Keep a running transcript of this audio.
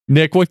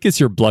Nick, what gets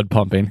your blood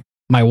pumping?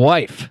 My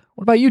wife.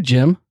 What about you,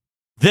 Jim?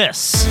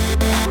 This.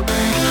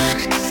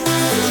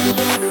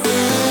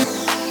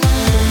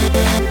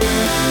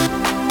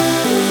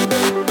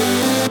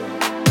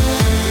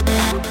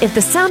 If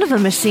the sound of a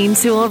machine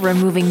tool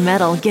removing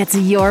metal gets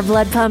your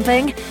blood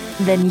pumping,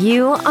 then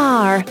you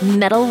are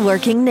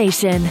Metalworking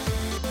Nation.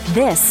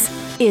 This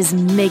is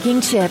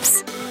Making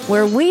Chips,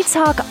 where we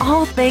talk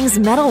all things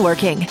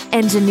metalworking,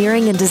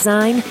 engineering and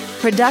design,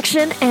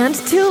 production and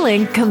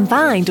tooling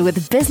combined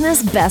with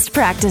business best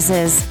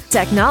practices,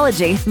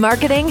 technology,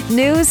 marketing,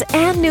 news,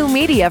 and new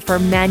media for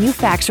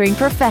manufacturing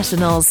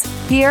professionals.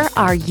 Here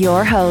are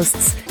your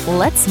hosts.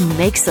 Let's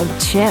make some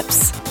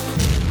chips.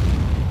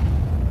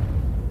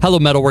 Hello,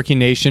 Metalworking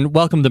Nation.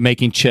 Welcome to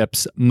Making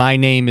Chips. My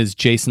name is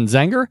Jason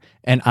Zenger,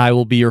 and I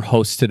will be your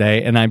host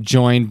today. And I'm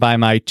joined by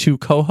my two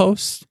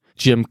co-hosts,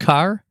 Jim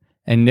Carr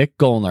and Nick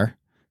Gollner.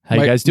 How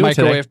you guys doing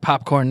Microwave today?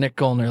 Popcorn Nick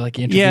Gollner, like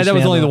you introduced Yeah, that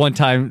was me only on the one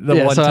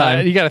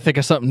time. You got to think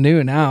of something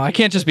new now. I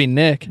can't just be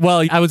Nick.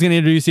 Well, I was going to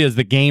introduce you as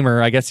the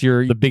gamer. I guess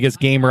you're the biggest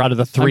gamer out of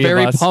the three of us. I'm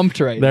very pumped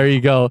right now. There you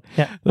go.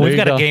 Yeah, we've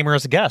got a gamer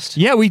as a guest.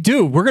 Yeah, we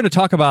do. We're going to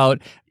talk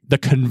about the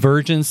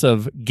convergence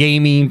of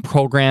gaming,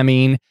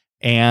 programming,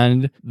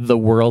 and the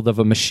world of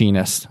a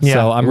machinist. Yeah.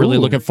 So I'm really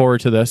looking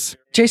forward to this.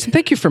 Jason,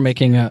 thank you for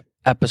making an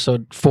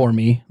episode for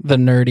me, the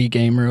nerdy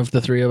gamer of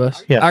the three of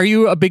us. Yeah. Are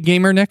you a big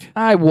gamer, Nick?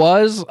 I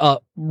was a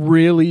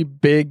really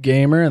big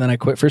gamer, and then I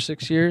quit for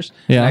 6 years,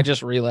 and I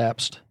just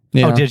relapsed.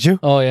 Yeah. Oh, did you?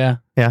 Oh, yeah.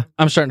 Yeah.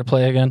 I'm starting to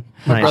play again.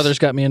 My Nice. brother's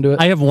got me into it.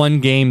 I have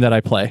one game that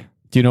I play.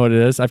 Do you know what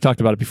it is? I've talked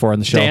about it before on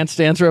the show.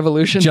 Dance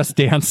Revolution. Just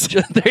Dance.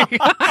 There you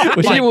go.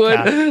 Which You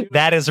would.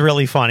 That is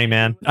really funny,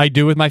 man. I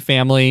do with my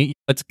family.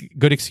 It's a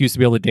good excuse to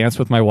be able to dance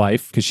with my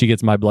wife because she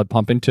gets my blood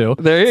pumping too.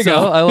 There you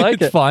go. I like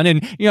it's it. fun,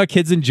 and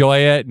kids enjoy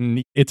it,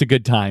 and it's a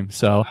good time.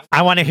 So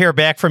I want to hear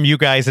back from you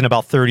guys in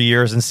about 30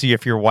 years and see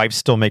if your wife's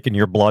still making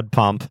your blood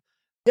pump.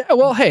 Yeah,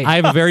 well, hey. I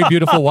have a very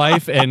beautiful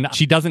wife, and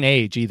she doesn't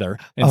age either,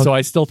 and so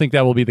I still think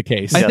that will be the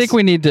case. I think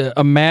we need to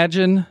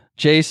imagine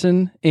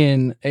Jason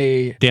in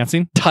a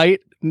Dancing. tight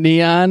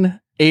neon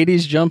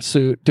 80s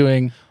jumpsuit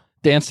doing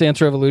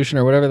Dance Revolution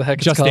or whatever the heck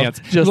it's Just called. Dance.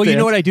 Just Well, you Dance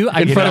know what I do?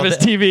 in front of his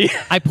TV.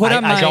 I put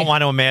on my. I don't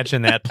want to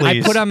imagine that,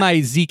 please. I put on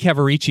my Z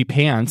Cavarici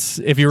pants.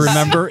 If you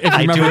remember,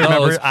 I do those,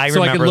 remember- so I I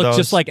can remember look those.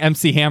 just like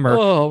MC Hammer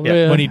Oh,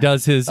 man. when he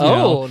does his.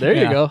 There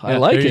you go. I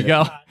like there it. You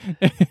go.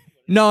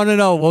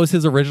 No. What was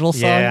his original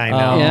song? Yeah, I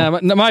know. Yeah,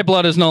 but my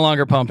blood is no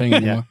longer pumping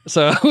anymore.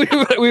 So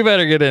we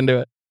better get into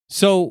it.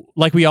 So,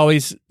 like we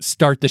always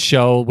start the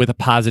show with a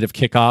positive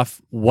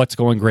kickoff. What's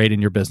going great in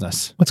your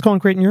business? What's going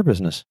great in your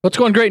business? What's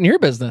going great in your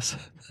business?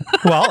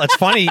 Well, it's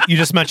funny. You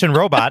just mentioned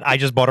robot. I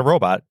just bought a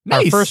robot.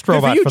 Nice. Our first Good for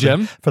robot you, for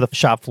Jim. the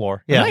shop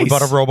floor. Yeah, we Nice.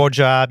 bought a robo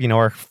job.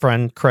 Our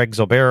friend Craig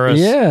Zobaris.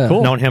 Yeah.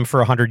 Cool. Known him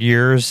for 100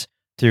 years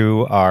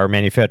through our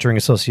manufacturing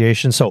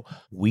association. So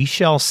we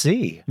shall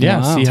see. Yeah,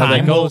 Wow. see how that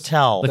Time will goes.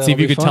 tell. Let's see if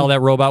That'll you be can fun. tell that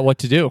robot what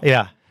to do.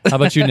 Yeah. How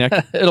about you, Nick?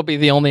 It'll be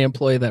the only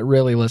employee that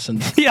really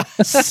listens.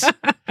 Yes.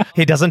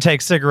 He doesn't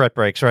take cigarette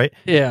breaks, right?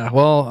 Yeah,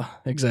 well,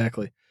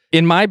 exactly.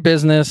 In my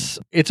business,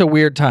 it's a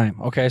weird time.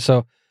 Okay,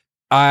 so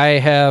I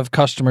have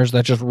customers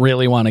that just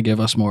really want to give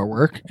us more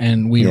work,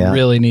 and we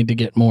really need to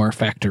get more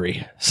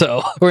factory.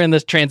 So we're in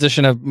this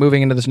transition of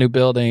moving into this new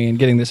building and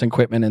getting this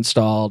equipment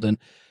installed. And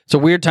it's a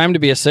weird time to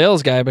be a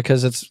sales guy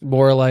because it's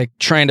more like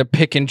trying to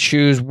pick and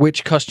choose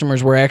which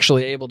customers we're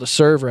actually able to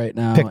serve right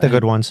now. Pick the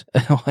good ones.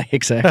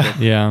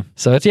 Exactly. Yeah.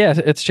 So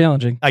it's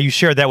challenging. You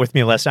shared that with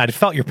me last night. I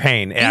felt your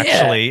pain,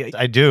 actually.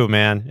 I do,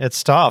 man.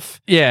 It's tough.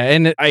 Yeah,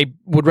 and I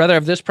would rather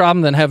have this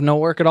problem than have no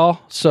work at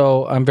all.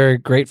 So I'm very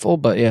grateful,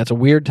 but yeah, it's a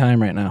weird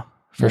time right now,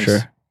 for Nice.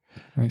 sure.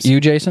 Nice. You,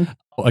 Jason?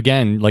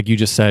 Again, like you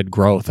just said,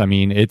 growth. I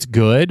mean, it's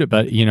good,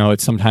 but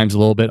it's sometimes a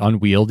little bit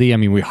unwieldy. I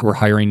mean, we're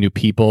hiring new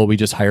people. We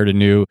just hired a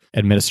new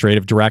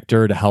administrative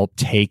director to help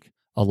take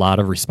a lot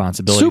of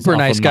responsibility. Super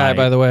nice guy,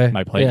 by the way.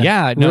 My plate.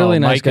 Yeah, no, really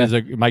nice Mike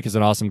guy. Mike is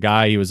an awesome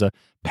guy. He was a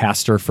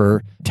pastor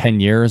for 10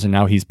 years, and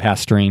now he's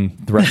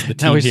pastoring the rest of the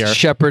team Now he's here.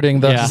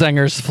 shepherding the Yeah.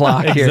 Zenger's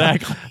flock here.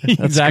 Exactly. That's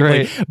exactly.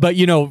 great. But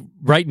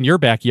right in your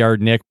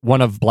backyard, Nick,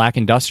 one of Black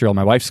Industrial,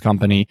 my wife's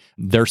company,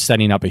 they're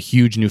setting up a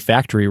huge new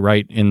factory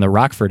right in the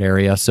Rockford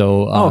area.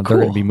 So they're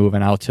going to be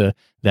moving out to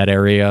that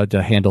area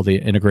to handle the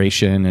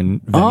integration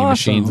and vending Awesome.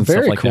 machines and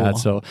Very stuff like cool. that.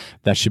 So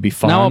that should be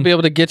fun. Now I'll be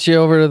able to get you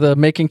over to the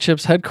Making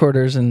Chips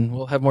headquarters, and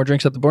we'll have more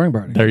drinks at the boring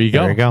bar. There you go.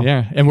 There you go.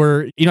 Yeah. And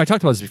we're, I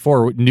talked about this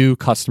before, new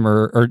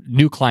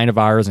client of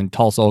ours in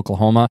Tulsa,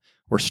 Oklahoma.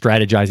 We're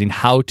strategizing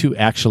how to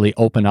actually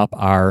open up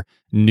our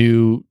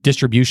new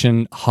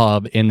distribution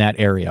hub in that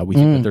area. We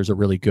think that there's a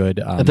really good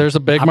There's a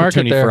big market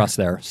opportunity there. for us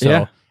there. So,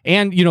 Yeah.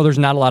 and there's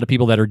not a lot of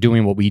people that are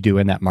doing what we do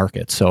in that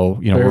market. So,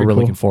 we're really cool.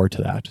 looking forward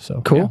to that.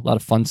 So, Cool. yeah, a lot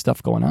of fun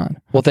stuff going on.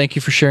 Well, thank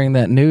you for sharing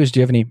that news. Do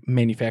you have any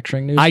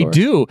manufacturing news? I for us?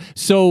 do.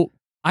 So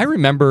I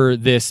remember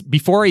this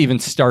before I even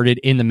started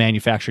in the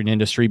manufacturing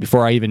industry,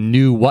 before I even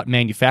knew what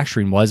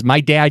manufacturing was. My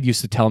dad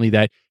used to tell me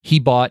that he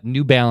bought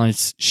New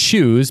Balance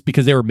shoes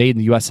because they were made in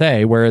the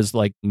USA, whereas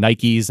like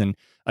Nikes and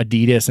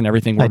Adidas and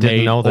everything were I didn't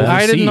made know that.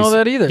 overseas. I didn't know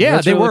that either. Yeah,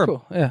 That's they really were.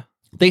 Cool. Yeah.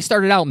 They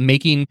started out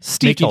making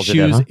told you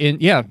shoes that,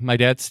 huh? my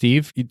dad,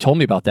 Steve, he told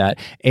me about that.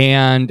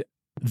 And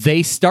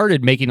they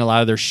started making a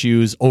lot of their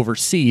shoes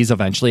overseas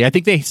eventually. I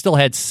think they still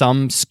had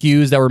some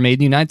SKUs that were made in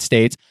the United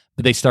States,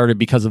 but they started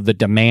because of the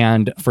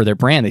demand for their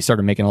brand. They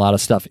started making a lot of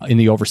stuff in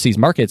the overseas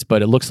markets,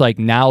 but it looks like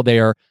now they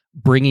are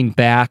bringing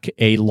back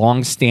a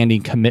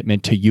long-standing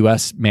commitment to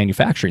U.S.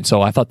 manufacturing.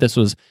 So I thought this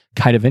was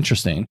kind of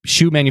interesting.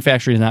 Shoe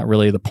manufacturing is not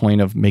really the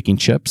point of making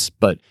chips,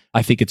 but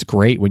I think it's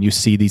great when you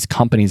see these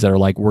companies that are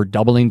like, we're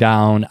doubling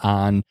down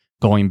on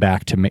going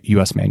back to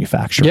U.S.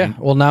 manufacturing. Yeah,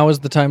 well, now is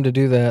the time to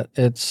do that.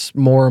 It's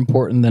more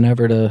important than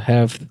ever to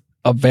have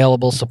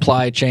available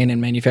supply chain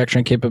and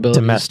manufacturing capabilities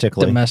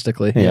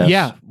domestically. Yes.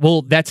 Yeah,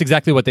 well, that's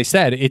exactly what they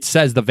said. It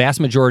says the vast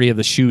majority of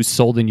the shoes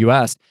sold in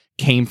U.S.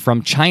 came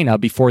from China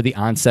before the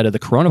onset of the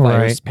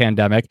coronavirus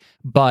pandemic,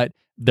 but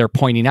they're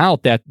pointing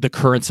out that the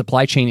current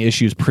supply chain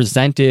issues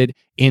presented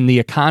in the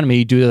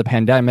economy due to the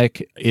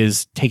pandemic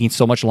is taking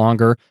so much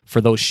longer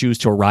for those shoes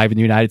to arrive in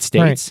the United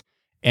States.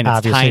 And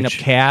it's tying up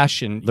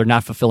cash, and they're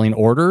not fulfilling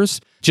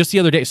orders. Just the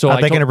other day, are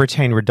they going to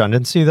retain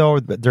redundancy though?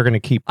 They're going to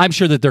keep. I'm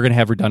sure that they're going to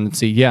have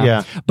redundancy.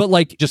 Yeah. But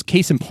like, just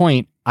case in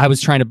point, I was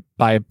trying to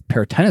buy a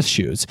pair of tennis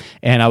shoes,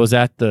 and I was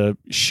at the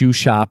shoe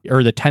shop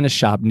or the tennis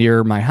shop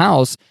near my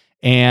house,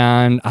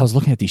 and I was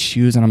looking at these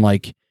shoes, and I'm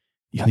like,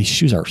 these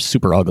shoes are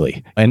super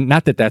ugly. And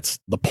not that that's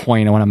the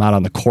point when I'm out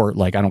on the court,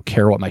 like I don't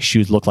care what my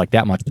shoes look like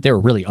that much, but they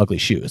were really ugly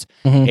shoes.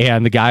 Mm-hmm.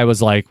 And the guy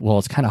was like, well,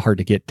 it's kind of hard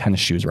to get tennis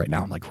shoes right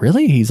now. I'm like,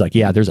 really? He's like,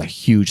 yeah, there's a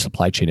huge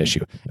supply chain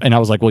issue. And I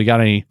was like, well, you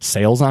got any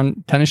sales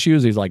on tennis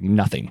shoes? He's like,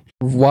 nothing.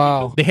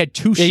 Wow. They had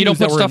two shoes. You don't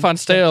put stuff on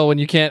sale when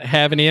you can't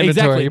have any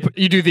inventory.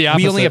 Exactly. You do the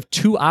opposite. We only have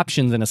two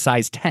options in a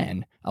size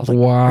 10. I was like,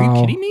 wow. Are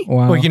you kidding me?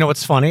 Wow. Well, you know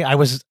what's funny? I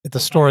was at the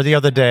store the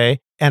other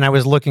day, and I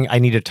was looking. I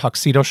need a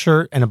tuxedo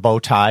shirt and a bow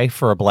tie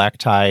for a black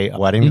tie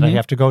wedding that I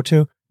have to go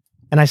to.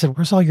 And I said,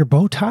 where's all your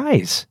bow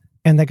ties?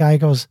 And the guy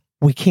goes,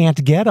 we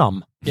can't get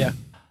them. Yeah.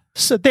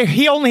 So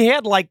he only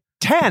had like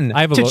 10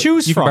 to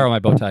choose you from. You can borrow my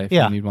bow tie if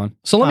you need one.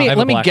 So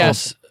let me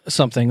guess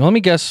something. Let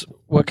me guess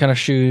what kind of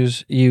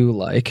shoes you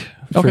like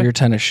for your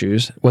tennis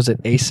shoes. Was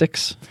it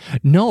Asics?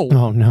 No.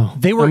 Oh, no.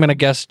 They were. I'm going to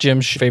guess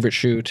Jim's favorite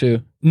shoe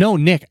too. No,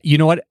 Nick, you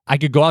know what? I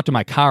could go out to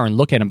my car and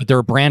look at them, but they're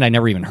a brand I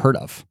never even heard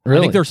of. Really?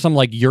 I think there's some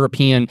like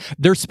European,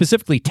 they're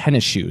specifically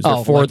tennis shoes.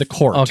 They're for the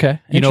court. Okay.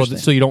 You know,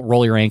 so you don't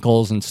roll your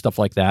ankles and stuff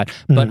like that.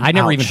 But I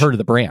never even heard of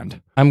the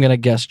brand. I'm going to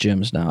guess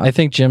Jim's now. I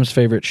think Jim's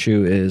favorite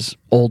shoe is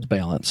Old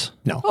Balance.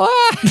 No.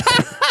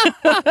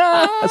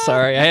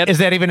 Sorry. Is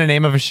that even a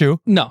name of a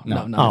shoe? No.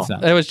 It's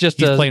not. It was just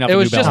a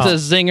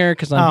zinger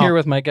because I'm here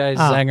with my guy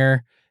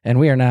Zenger, and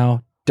we are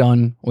now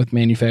done with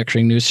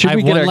manufacturing news. Should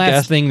we get one our last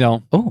guest? thing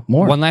though? Oh,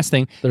 more. One last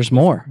thing. There's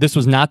more. This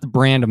was not the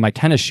brand of my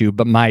tennis shoe,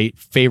 but my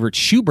favorite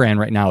shoe brand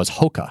right now is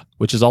Hoka,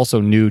 which is also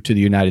new to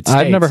the United States.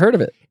 I've never heard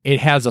of it. It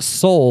has a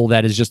sole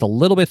that is just a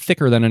little bit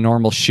thicker than a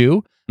normal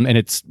shoe, and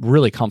it's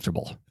really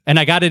comfortable. And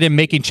I got it in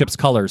Making Chips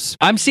colors.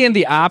 I'm seeing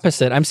the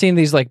opposite. I'm seeing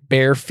these like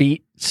bare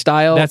feet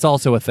style. That's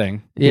also a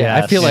thing. Yeah,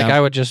 yes. I feel like I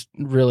would just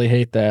really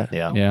hate that.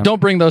 Yeah. Don't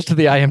bring those to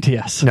the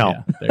IMTS. No.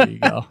 Yeah, there you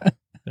go.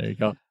 There you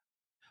go.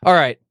 All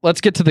right,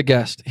 let's get to the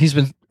guest. He's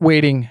been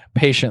waiting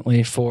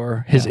patiently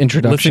for his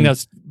introduction. Listening to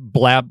us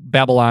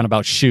babble on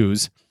about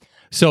shoes.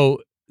 So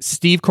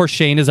Steve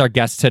Corshane is our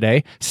guest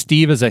today.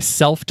 Steve is a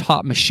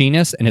self-taught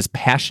machinist and is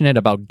passionate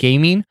about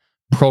gaming,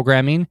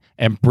 programming,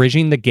 and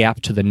bridging the gap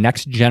to the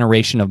next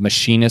generation of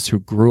machinists who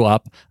grew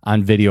up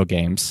on video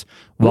games.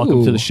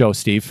 Welcome to the show,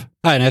 Steve.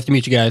 Hi, nice to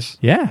meet you guys.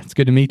 Yeah, it's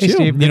good to meet you.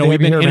 Steve, we've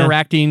been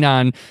interacting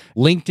on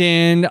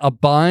LinkedIn a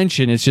bunch,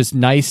 and it's just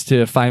nice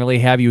to finally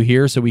have you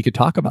here so we could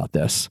talk about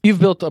this. You've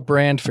built a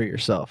brand for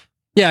yourself.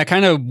 Yeah, I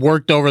kind of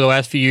worked over the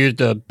last few years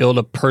to build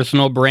a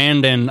personal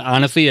brand, and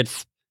honestly,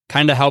 it's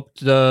kind of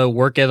helped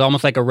work as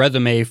almost like a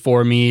resume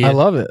for me. I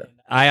love it.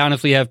 I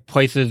honestly have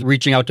places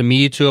reaching out to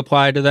me to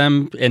apply to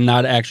them and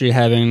not actually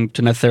having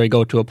to necessarily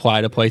go to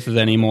apply to places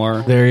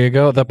anymore. There you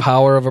go. The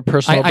power of a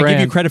personal brand. I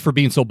give you credit for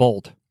being so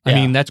bold. Yeah. I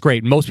mean, that's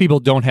great. Most people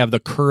don't have the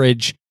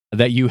courage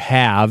that you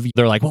have.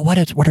 They're like, well,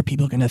 what are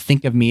people going to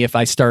think of me if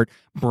I start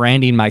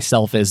branding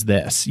myself as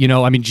this?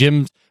 I mean,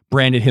 Jim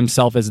branded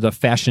himself as the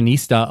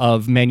fashionista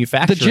of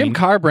manufacturing. The Jim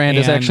Carr brand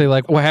is actually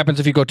like what happens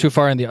if you go too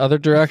far in the other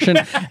direction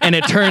and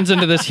it turns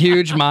into this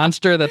huge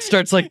monster that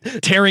starts like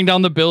tearing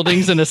down the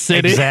buildings in a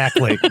city.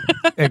 Exactly.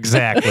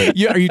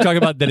 Are you talking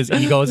about that his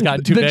ego has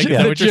gotten too big?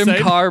 The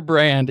Jim Carr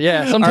brand.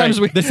 Yeah. Sometimes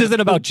this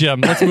isn't about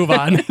Jim. Let's move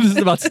on. This is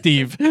about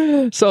Steve.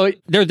 So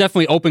there's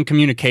definitely open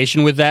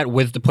communication with that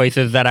with the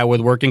places that I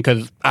was working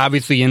because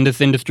obviously in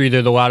this industry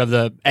there's a lot of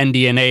the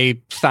NDNA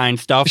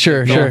signed stuff.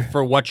 Sure.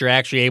 For what you're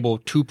actually able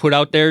to put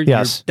out there. You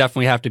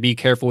definitely have to be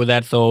careful with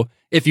that. So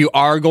if you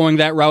are going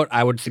that route,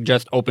 I would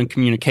suggest open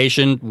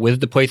communication with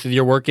the places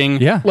you're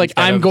working. Yeah. Like,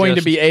 I'm going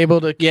to be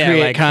able to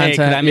create content.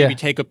 Hey, could I maybe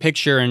take a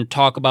picture and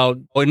talk about,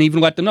 and even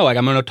let them know, like,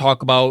 I'm going to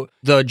talk about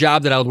the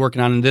job that I was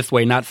working on in this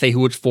way, not say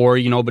who it's for,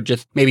 but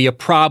just maybe a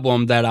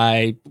problem that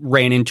I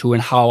ran into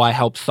and how I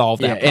helped solve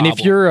that problem. And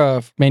if you're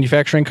a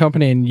manufacturing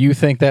company and you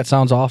think that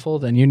sounds awful,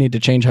 then you need to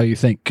change how you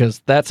think,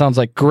 because that sounds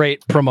like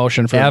great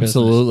promotion for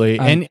Absolutely.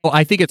 a business. And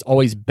I think it's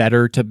always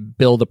better to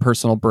build a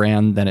personal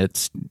brand than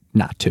it's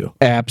not to.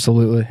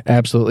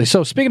 Absolutely.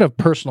 So speaking of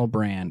personal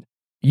brand,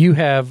 you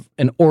have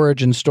an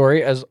origin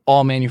story, as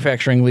all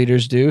manufacturing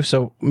leaders do.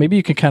 So maybe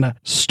you can kind of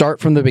start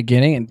from the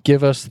beginning and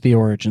give us the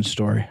origin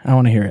story. I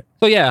want to hear it.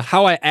 So yeah,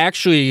 how I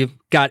actually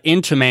got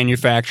into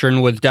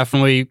manufacturing was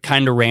definitely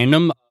kind of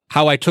random.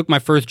 How I took my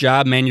first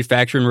job,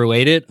 manufacturing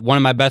related. One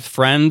of my best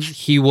friends,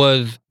 he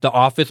was the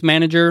office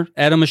manager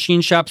at a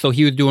machine shop. So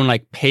he was doing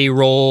like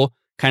payroll,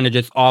 kind of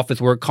just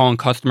office work, calling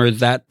customers,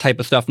 that type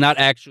of stuff, not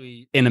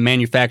actually in a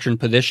manufacturing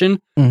position.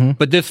 Mm-hmm.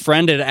 But this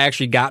friend had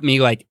actually got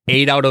me like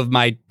 8 out of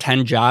my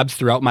 10 jobs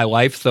throughout my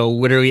life. So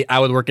literally, I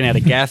was working at a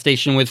gas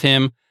station with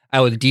him.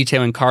 I was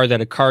detailing cars at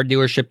a car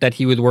dealership that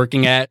he was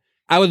working at.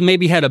 I was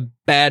maybe had a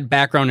bad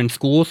background in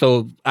school,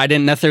 so I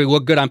didn't necessarily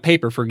look good on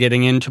paper for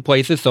getting into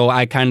places. So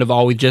I kind of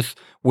always just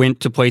went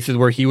to places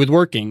where he was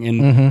working,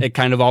 and it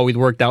kind of always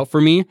worked out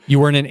for me. You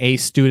weren't an A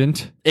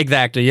student?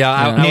 Exactly,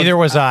 yeah. Neither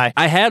was I.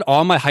 I had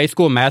all my high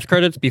school math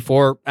credits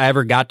before I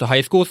ever got to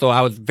high school, so I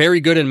was very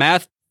good in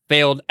math,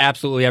 failed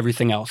absolutely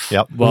everything else.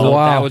 Yep. Well, So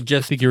wow. that was I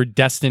just... think you were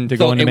destined to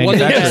go into it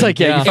wasn't manufacturing. that- It's like,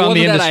 yeah, you it found wasn't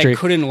the that industry. I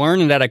couldn't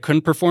learn and that I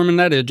couldn't perform in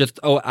that. It just,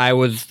 I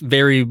was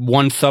very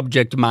one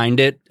subject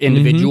minded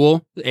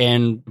individual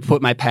and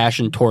put my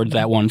passion towards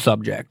that one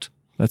subject.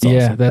 That's awesome.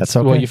 Yeah, That's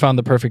okay. well, you found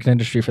the perfect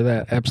industry for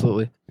that.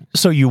 Absolutely.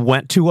 So you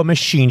went to a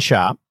machine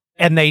shop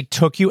and they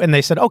took you and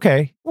they said,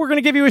 okay, we're going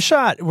to give you a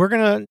shot. We're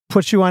going to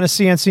put you on a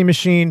CNC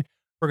machine.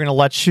 We're going to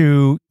let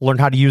you learn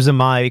how to use a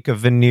mic, a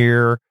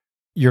veneer.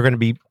 You're going to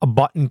be a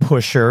button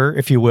pusher,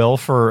 if you will,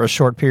 for a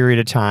short period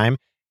of time.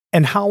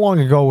 And how long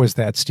ago was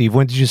that, Steve?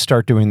 When did you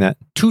start doing that?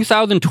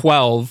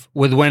 2012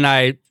 was when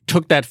I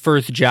took that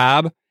first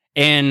job.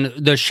 And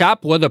the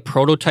shop was a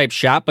prototype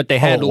shop, but they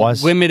had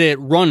limited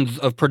runs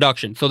of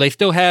production. So they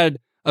still had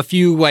a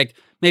few, like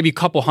maybe a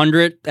couple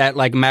hundred at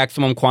like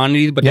maximum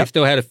quantities, but they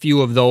still had a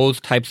few of those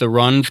types of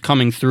runs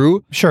coming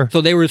through. Sure.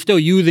 So they were still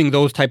using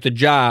those types of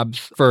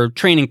jobs for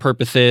training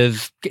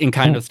purposes and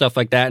kind of stuff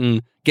like that,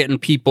 and getting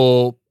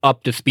people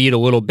up to speed a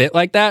little bit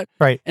like that.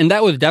 Right. And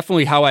that was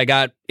definitely how I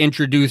got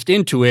introduced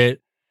into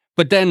it.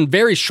 But then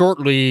very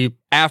shortly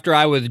after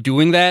I was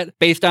doing that,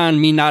 based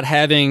on me not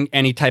having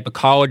any type of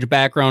college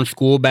background,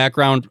 school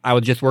background, I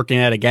was just working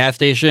at a gas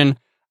station.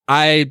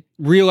 I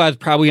realized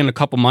probably in a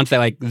couple months that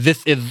like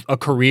this is a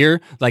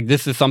career, like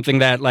this is something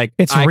that like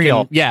it's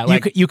real.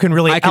 Like you can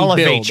really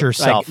elevate build.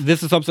 yourself. Like,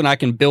 this is something I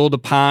can build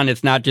upon.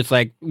 It's not just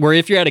like where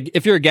if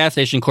you're a gas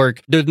station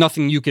clerk, there's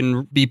nothing you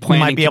can be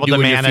planning. You might be able to to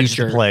do in manage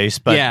your the future. place,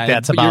 but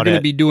that's but about you're going it.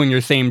 to be doing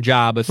your same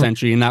job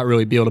essentially, and not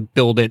really be able to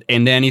build it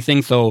into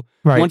anything. So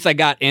once I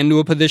got into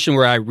a position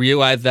where I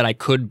realized that I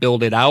could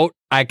build it out,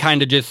 I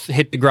kind of just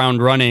hit the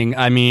ground running.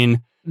 I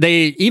mean,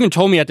 they even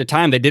told me at the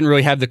time they didn't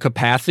really have the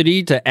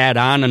capacity to add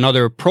on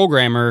another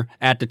programmer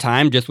at the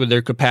time, just with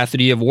their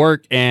capacity of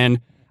work. And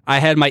I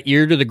had my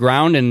ear to the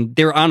ground, and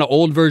they were on an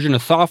old version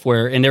of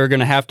software, and they were going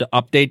to have to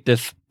update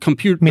this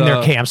computer. I mean,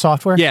 their CAM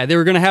software? Yeah, they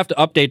were going to have to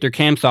update their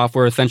CAM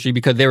software essentially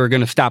because they were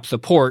going to stop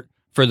support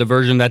for the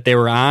version that they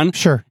were on.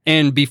 Sure.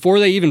 And before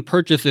they even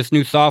purchased this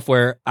new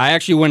software, I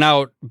actually went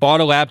out, bought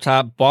a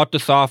laptop, bought the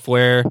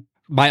software,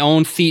 my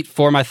own seat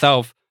for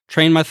myself,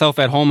 trained myself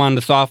at home on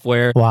the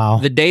software. Wow.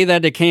 The day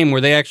that it came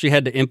where they actually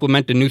had to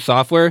implement the new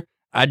software,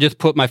 I just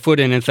put my foot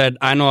in and said,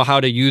 I know how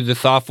to use the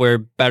software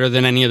better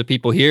than any of the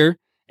people here.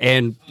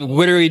 And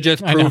literally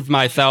just proved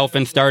myself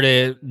and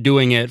started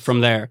doing it from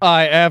there.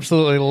 I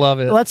absolutely love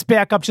it. Let's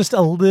back up just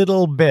a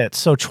little bit.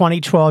 So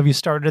 2012, you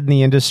started in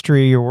the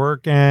industry, you're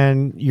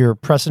working, you're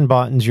pressing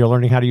buttons, you're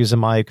learning how to use a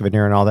mic,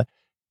 veneer and all that.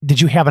 Did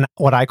you have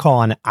what I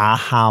call an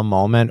aha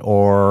moment,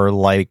 or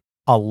like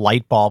a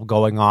light bulb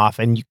going off,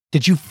 and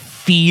did you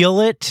feel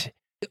it?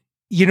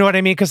 You know what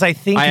I mean? Because I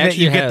think that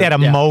you get that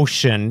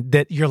emotion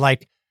that you're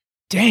like,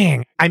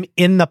 dang, I'm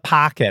in the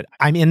pocket.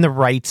 I'm in the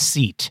right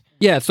seat.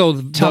 Yeah,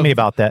 so tell me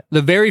about that.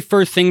 The very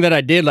first thing that I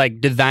did,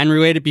 like design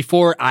related,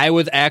 before I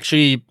was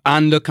actually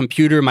on the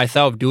computer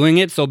myself doing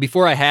it. So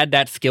before I had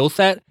that skill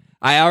set,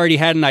 I already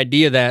had an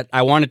idea that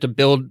I wanted to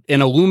build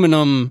an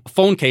aluminum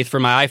phone case for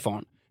my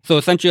iPhone. So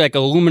essentially like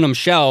an aluminum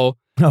shell.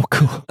 Oh,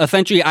 cool.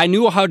 Essentially, I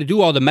knew how to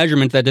do all the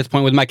measurements at this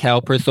point with my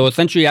calipers. So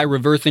essentially, I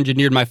reverse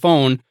engineered my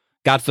phone,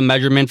 got some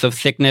measurements of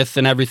thickness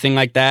and everything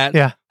like that.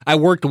 Yeah. I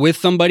worked with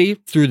somebody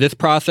through this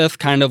process,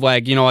 kind of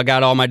like, I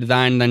got all my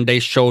design, and then they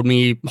showed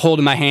me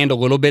holding my hand a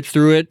little bit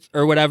through it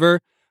or whatever.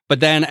 But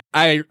then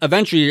I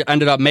eventually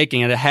ended up making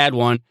it. I had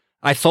one.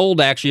 I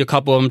sold actually a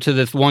couple of them to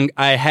this one.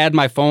 I had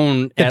my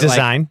phone. The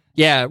design?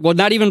 Yeah. Well,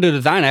 not even the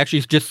design. I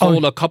actually just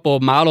sold a couple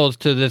of models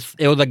to this.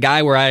 It was a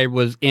guy where I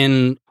was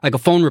in like a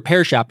phone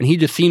repair shop, and he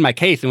just seen my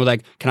case and was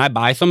like, can I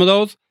buy some of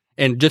those?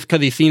 And just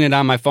because he's seen it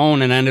on my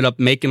phone, and I ended up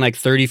making like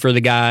 30 for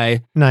the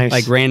guy, nice,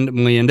 like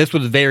randomly. And this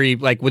was very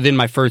like within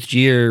my first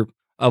year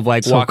of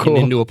like walking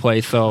into a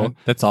place. So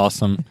that's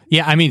awesome.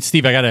 Yeah, I mean,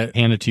 Steve, I got to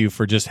hand it to you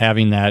for just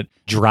having that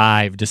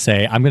drive to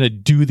say, I'm going to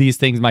do these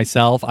things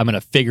myself. I'm going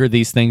to figure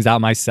these things out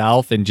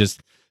myself, and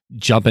just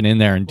jumping in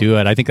there and do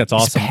it. I think that's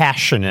awesome. He's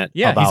passionate.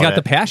 Yeah, about he's got it.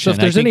 the passion. So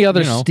if there's any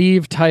other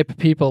Steve type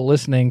people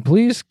listening,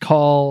 please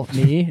call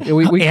me.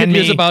 We could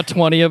use about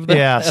 20 of them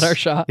at our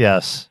shop.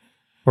 Yes.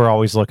 We're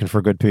always looking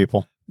for good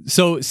people.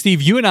 So,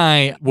 Steve, you and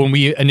I, when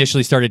we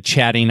initially started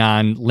chatting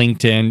on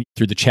LinkedIn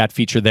through the chat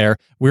feature there,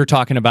 we were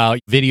talking about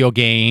video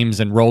games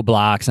and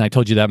Roblox. And I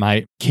told you that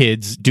my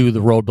kids do the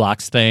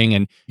Roblox thing.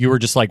 And you were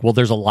just like, well,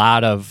 there's a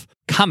lot of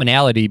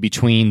commonality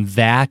between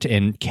that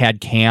and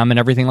CAD CAM and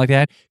everything like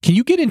that. Can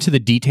you get into the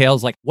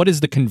details? Like, what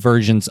is the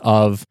convergence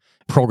of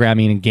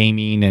programming and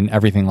gaming and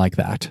everything like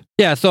that?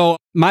 Yeah, so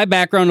my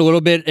background a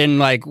little bit in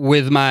like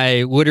with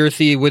my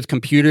literacy with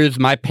computers,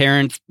 my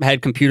parents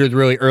had computers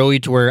really early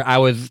to where I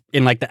was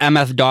in like the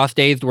MS-DOS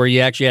days where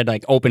you actually had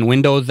like open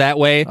windows that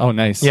way. Oh,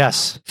 nice.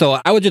 Yes. So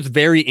I was just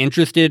very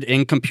interested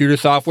in computer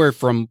software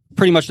from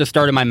pretty much the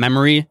start of my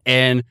memory.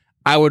 And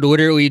I would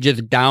literally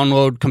just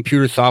download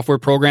computer software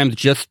programs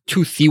just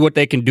to see what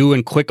they can do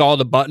and click all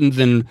the buttons,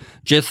 and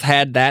just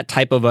had that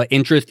type of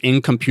interest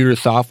in computer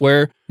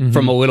software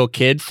from a little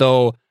kid.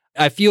 So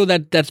I feel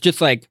that that's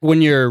just like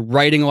when you're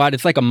writing a lot,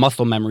 it's like a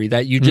muscle memory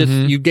that you just,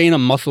 you gain a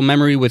muscle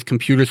memory with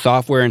computer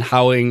software and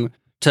how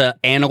to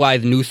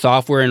analyze new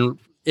software. And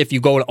if you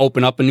go to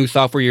open up a new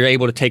software, you're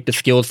able to take the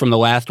skills from the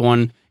last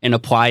one and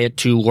apply it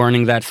to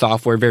learning that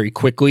software very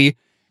quickly.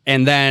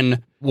 And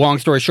then, long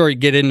story short, you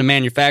get into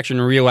manufacturing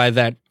and realize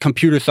that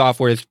computer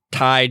software is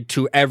tied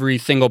to every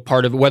single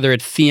part of it, whether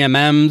it's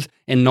CMMs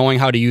and knowing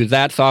how to use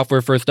that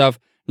software for stuff.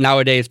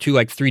 Nowadays, too,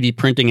 like 3D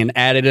printing and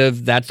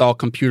additive, that's all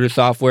computer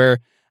software.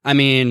 I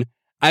mean,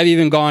 I've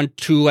even gone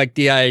to like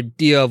the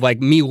idea of like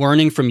me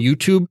learning from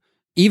YouTube.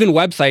 Even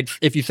websites,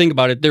 if you think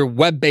about it, they're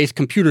web-based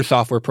computer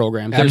software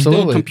programs. They're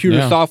still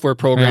computer software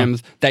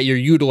programs that you're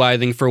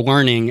utilizing for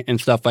learning and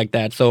stuff like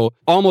that. So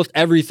almost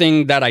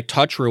everything that I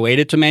touch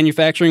related to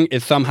manufacturing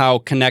is somehow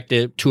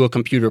connected to a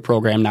computer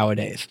program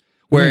nowadays,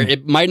 where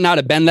it might not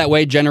have been that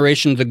way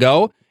generations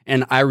ago.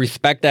 And I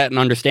respect that and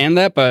understand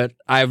that, but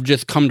I've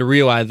just come to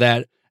realize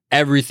that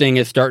everything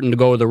is starting to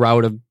go the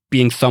route of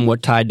being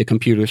somewhat tied to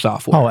computer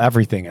software. Oh,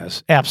 everything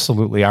is.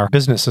 Absolutely. Our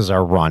businesses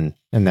are run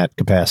in that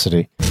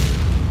capacity.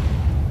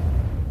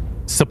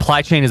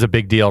 Supply chain is a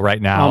big deal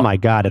right now. Oh my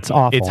God, it's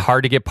awful. It's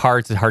hard to get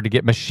parts. It's hard to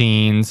get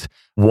machines.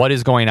 What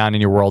is going on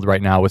in your world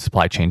right now with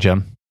supply chain,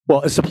 Jim?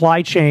 Well, a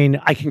supply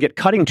chain, I can get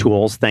cutting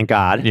tools, thank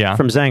God,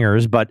 from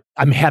Zangers, but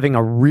I'm having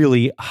a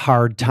really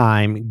hard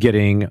time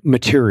getting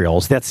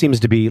materials. That seems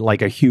to be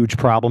like a huge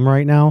problem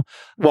right now.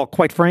 Well,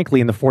 quite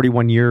frankly, in the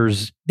 41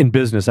 years in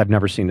business, I've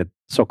never seen it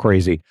so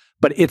crazy.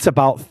 But it's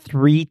about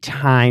 3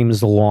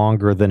 times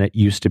longer than it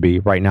used to be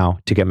right now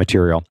to get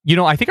material. You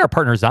know, I think our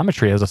partner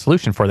Xometry has a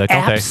solution for that,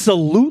 don't they?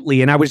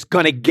 Absolutely. And I was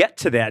going to get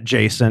to that,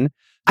 Jason.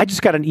 I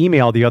just got an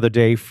email the other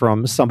day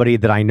from somebody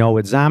that I know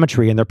at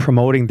Xometry, and they're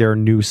promoting their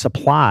new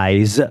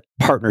supplies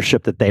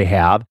partnership that they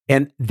have.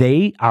 And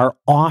they are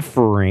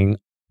offering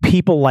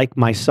people like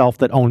myself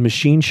that own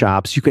machine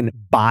shops, you can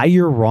buy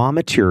your raw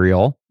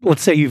material.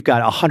 Let's say you've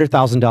got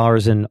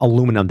 $100,000 in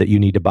aluminum that you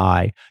need to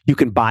buy. You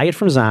can buy it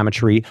from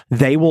Xometry.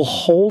 They will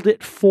hold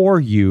it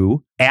for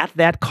you at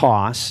that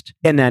cost.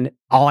 And then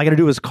all I got to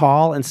do is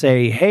call and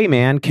say, hey,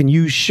 man, can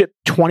you ship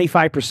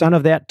 25%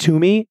 of that to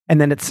me? And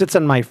then it sits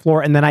on my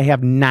floor. And then I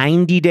have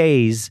 90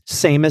 days,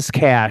 same as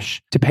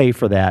cash, to pay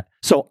for that.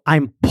 So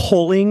I'm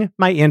pulling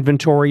my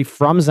inventory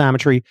from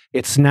Xometry.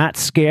 It's not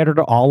scattered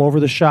all over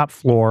the shop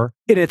floor.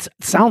 It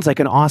sounds like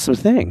an awesome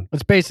thing.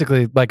 It's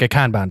basically like a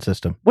Kanban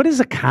system. What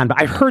is a Kanban?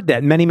 I've heard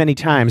that many, many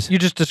times. You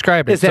just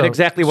described it. Is that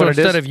exactly what it is?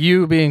 Instead of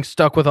you being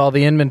stuck with all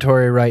the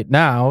inventory right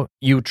now,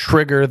 you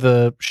trigger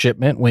the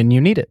shipment when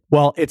you need it.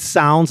 Well, it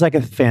sounds like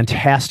a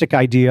fantastic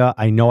idea.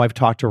 I know I've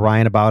talked to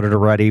Ryan about it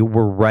already.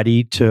 We're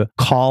ready to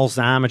call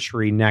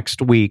Xometry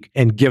next week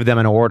and give them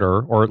an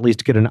order, or at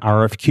least get an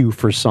RFQ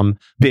for some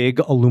big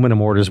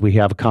aluminum orders we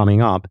have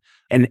coming up.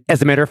 And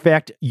as a matter of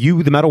fact,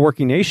 you, the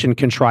Metalworking Nation,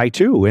 can try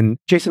too. And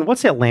Jason,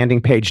 what's that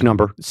landing page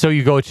number? So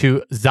you go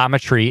to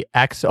Xometry,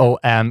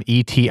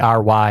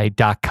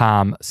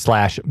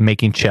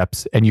 xometry.com/making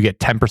chips, and you get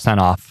 10%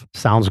 off.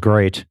 Sounds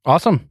great.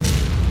 Awesome.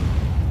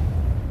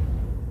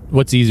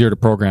 What's easier to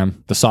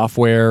program? The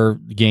software,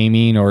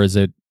 gaming, or is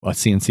it a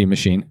CNC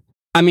machine?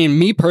 I mean,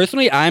 me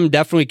personally, I'm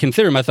definitely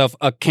considering myself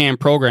a CAM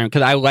programmer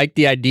because I like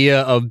the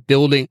idea of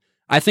building.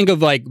 I think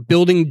of like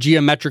building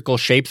geometrical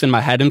shapes in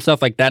my head and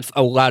stuff. Like that's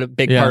a lot of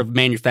big part of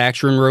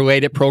manufacturing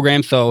related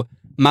programs. So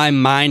my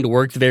mind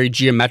works very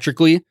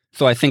geometrically.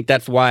 So I think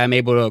that's why I'm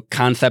able to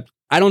concept.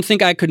 I don't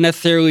think I could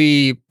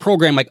necessarily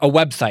program like a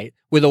website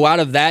with a lot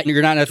of that,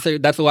 you're not necessarily,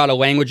 that's a lot of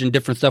language and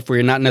different stuff where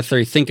you're not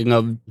necessarily thinking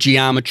of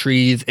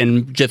geometries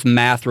and just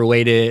math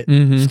related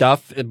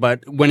stuff.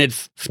 But when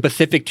it's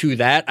specific to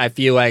that, I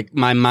feel like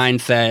my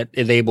mindset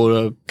is able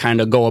to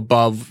kind of go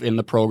above in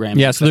the program.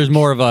 Yeah. So there's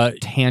more of a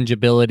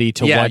tangibility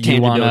to what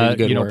you want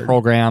to,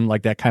 program,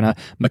 like that kind of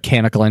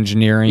mechanical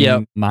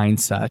engineering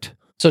mindset.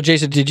 So,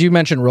 Jason, did you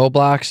mention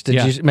Roblox?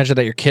 Did you mention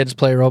that your kids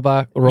play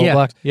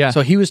Roblox? Yeah.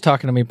 So he was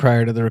talking to me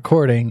prior to the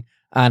recording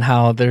on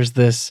how there's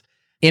this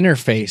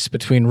interface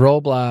between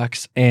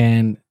Roblox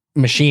and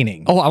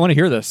machining. Oh, I want to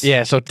hear this.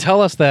 Yeah, so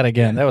tell us that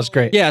again. That was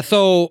great. Yeah,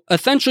 so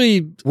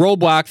essentially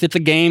Roblox, it's a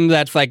game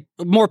that's like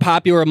more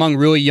popular among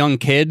really young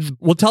kids.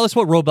 Well, tell us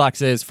what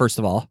Roblox is, first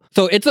of all.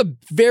 So it's a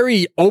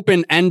very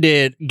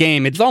open-ended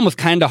game. It's almost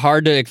kind of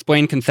hard to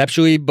explain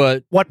conceptually,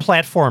 but... What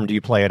platform do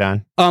you play it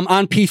on?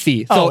 On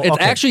PC. So it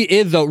actually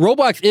is,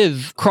 Roblox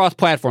is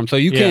cross-platform. So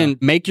you can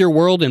make your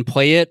world and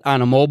play it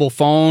on a mobile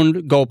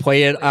phone, go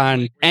play it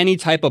on any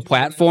type of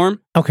platform.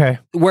 Okay.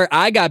 Where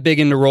I got big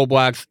into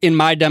Roblox in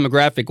my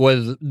demographic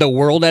was the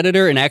world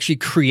editor and actually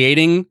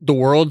creating the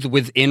worlds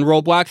within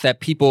Roblox that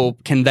people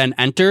can then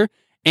enter.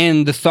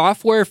 And the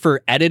software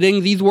for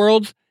editing these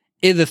worlds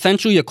is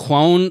essentially a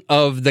clone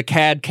of the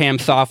CAD CAM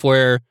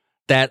software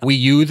that we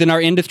use in our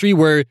industry,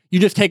 where you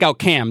just take out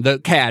CAM, the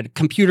CAD,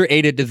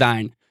 computer-aided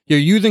design. You're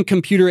using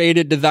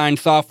computer-aided design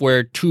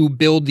software to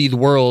build these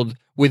worlds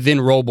within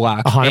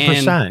Roblox.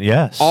 100%,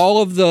 yes.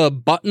 All of the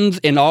buttons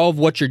and all of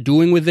what you're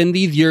doing within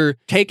these, you're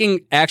taking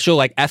actual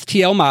like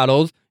STL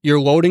models, you're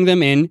loading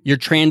them in, you're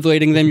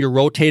translating them, you're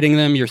rotating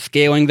them, you're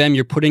scaling them,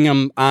 you're putting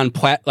them on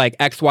like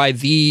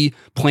XYZ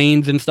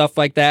planes and stuff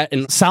like that.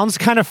 And sounds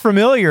kind of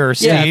familiar,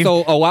 Steve. Yeah,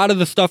 so a lot of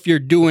the stuff you're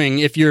doing,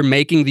 if you're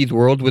making these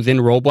worlds within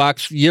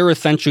Roblox, you're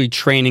essentially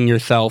training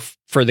yourself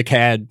for the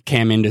CAD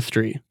CAM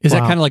industry. Is that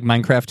kind of like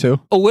Minecraft too?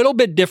 A little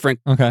bit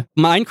different. Okay.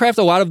 Minecraft,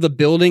 a lot of the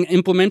building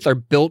implements are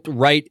built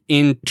right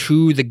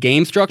into the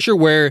game structure,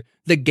 where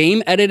the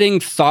game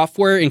editing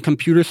software and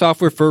computer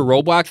software for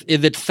Roblox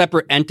is its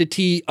separate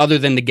entity other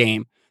than the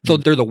game. So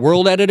they're the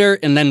world editor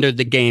and then they're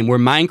the game, where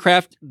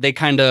Minecraft, they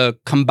kind of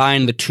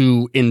combine the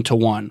two into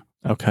one.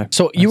 Okay.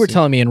 So you were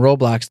telling me in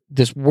Roblox,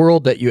 this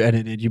world that you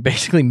edited, you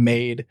basically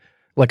made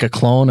like a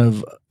clone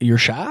of your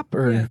shop,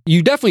 or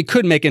you definitely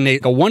could make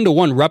a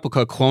one-to-one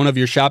replica clone of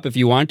your shop if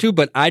you want to,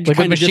 but I just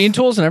like with machine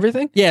tools and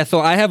everything. Yeah,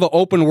 so I have an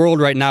open world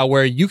right now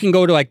where you can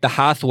go to like the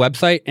Haas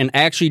website and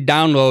actually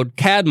download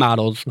CAD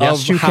models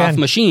of Haas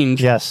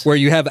machines. Yes, where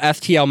you have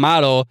STL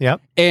model.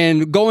 Yep.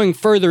 And going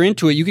further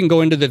into it, you can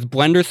go into this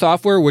Blender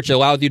software, which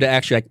allows you to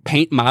actually like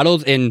paint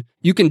models, and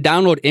you can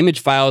download image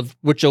files,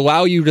 which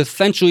allow you to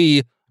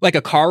essentially like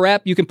a car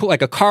wrap. You can put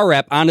like a car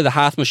wrap onto the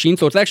Haas machine,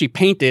 so it's actually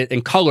painted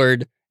and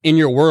colored in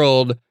your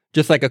world,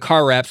 just like a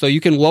car wrap. So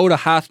you can load a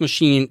Haas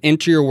machine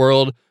into your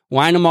world,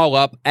 line them all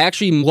up,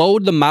 actually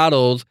load the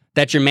models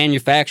that you're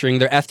manufacturing,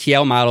 their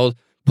STL models,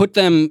 put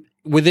them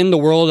within the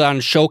world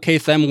and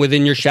showcase them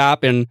within your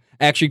shop, and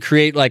actually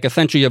create like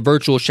essentially a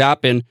virtual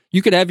shop. And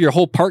you could have your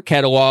whole part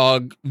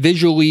catalog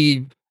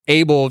visually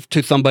able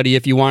to somebody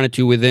if you wanted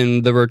to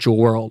within the virtual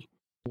world.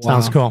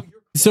 Sounds cool.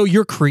 So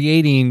you're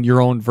creating your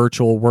own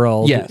virtual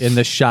world, and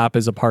the shop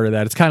is a part of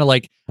that. It's kind of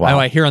like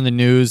I hear on the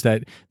news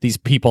that these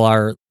people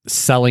are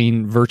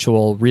selling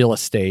virtual real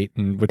estate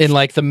and in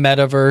like the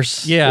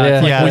metaverse. Yeah.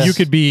 Like, well, you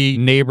could be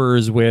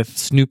neighbors with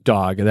Snoop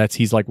Dogg.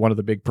 He's like one of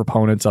the big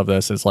proponents of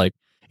this. It's like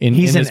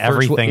he's in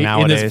everything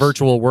nowadays. In this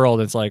virtual world,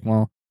 it's like,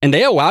 well. And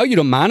they allow you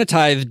to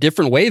monetize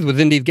different ways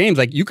within these games.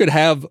 Like you could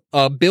have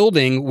a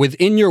building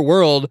within your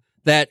world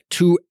that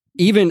to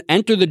even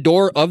enter the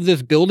door of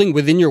this building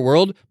within your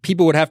world,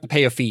 people would have to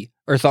pay a fee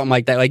or something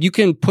like that. Like you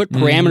can put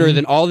parameters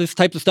and all this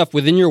types of stuff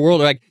within your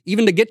world, like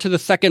even to get to the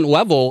second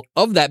level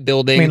of that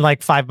building. I mean,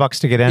 like $5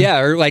 to get in? Yeah,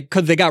 or like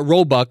because they got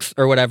Robux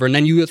or whatever. And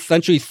then you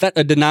essentially set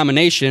a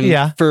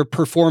denomination for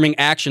performing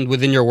actions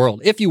within your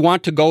world. If you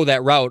want to go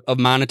that route of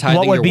monetizing your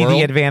world. What would be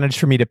the advantage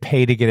for me to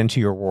pay to get into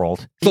your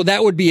world? So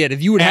that would be it.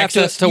 If you would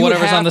access have to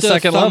whatever's on the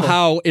second level.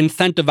 Somehow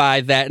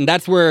incentivize that. And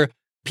that's where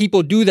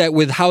people do that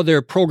with how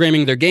they're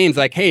programming their games.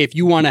 Like, hey, if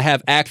you want to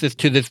have access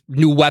to this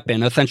new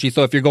weapon, essentially,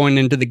 so if you're going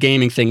into the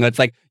gaming thing, it's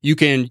like, you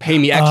can pay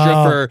me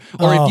extra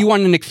if you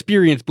want an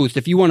experience boost,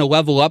 if you want to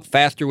level up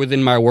faster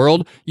within my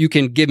world, you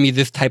can give me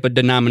this type of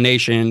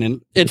denomination.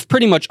 And it's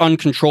pretty much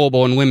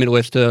uncontrollable and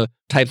limitless to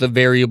types of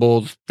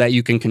variables that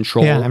you can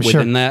control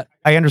within that.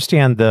 I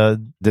understand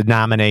the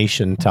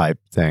denomination type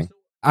thing.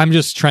 I'm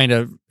just trying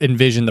to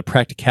envision the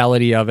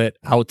practicality of it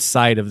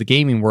outside of the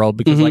gaming world,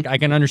 because like I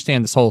can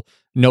understand this whole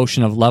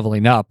notion of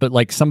leveling up, but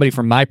like somebody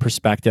from my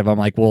perspective, I'm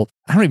like, well,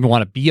 I don't even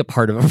want to be a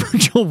part of a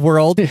virtual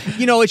world.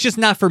 It's just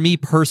not for me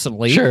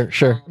personally.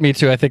 Sure. Me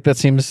too. I think that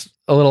seems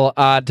a little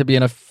odd to be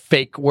in a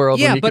fake world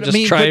when you could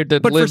just try to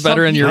live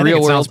better in your real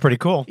world. Sounds pretty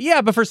cool.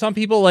 Yeah, but for some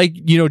people like,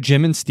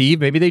 Jim and Steve,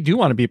 maybe they do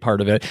want to be a part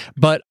of it.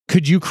 But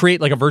could you create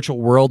like a virtual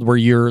world where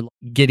you're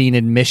getting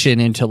admission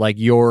into like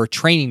your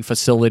training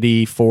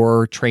facility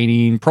for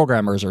training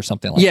programmers or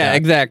something like that? Yeah,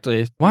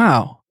 exactly.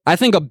 Wow. I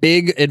think a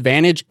big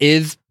advantage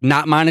is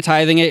not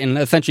monetizing it and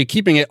essentially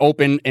keeping it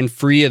open and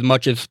free as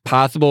much as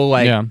possible.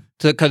 Like,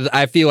 because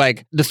I feel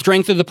like the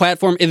strength of the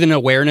platform isn't an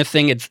awareness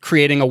thing. It's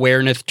creating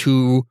awareness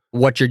to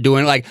what you're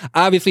doing. Like,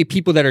 obviously,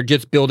 people that are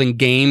just building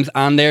games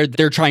on there,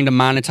 they're trying to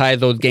monetize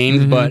those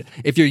games. But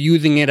if you're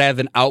using it as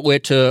an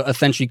outlet to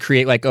essentially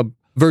create like a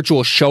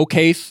virtual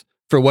showcase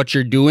for what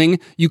you're doing,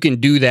 you can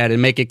do that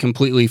and make it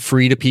completely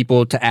free to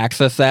people to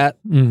access that.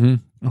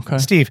 Okay.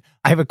 Steve,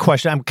 I have a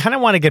question. I kind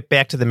of want to get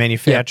back to the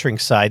manufacturing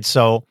side.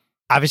 So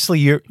obviously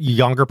you're a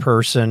younger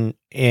person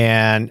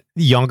and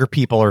younger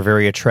people are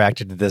very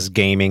attracted to this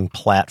gaming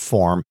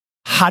platform.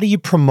 How do you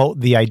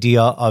promote the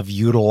idea of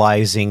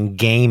utilizing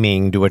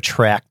gaming to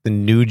attract the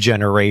new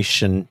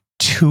generation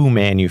to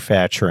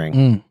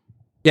manufacturing?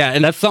 Yeah,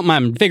 and that's something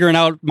I'm figuring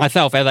out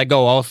myself as I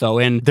go also.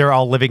 And they're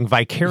all living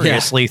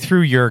vicariously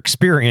through your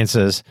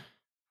experiences.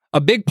 A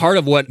big part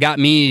of what got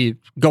me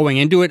going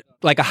into it,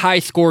 like a high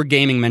score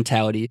gaming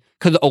mentality,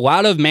 because a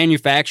lot of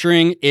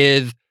manufacturing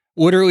is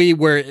literally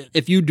where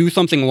if you do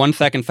something 1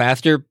 second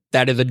faster,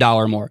 that is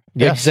 $1 more.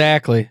 Yes.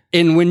 Exactly.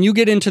 And when you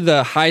get into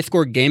the high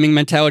score gaming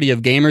mentality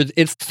of gamers,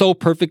 it's so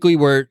perfectly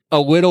where a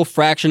little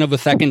fraction of a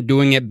second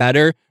doing it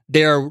better,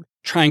 they're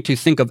trying to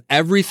think of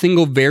every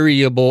single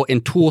variable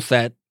and tool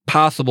set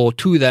possible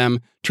to them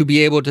to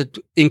be able to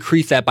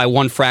increase that by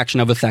 1 fraction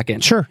of a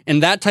second. Sure.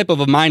 And that type of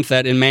a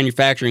mindset in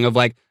manufacturing of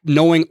like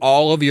knowing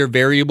all of your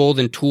variables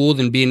and tools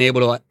and being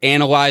able to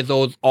analyze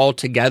those all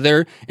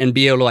together and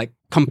be able to like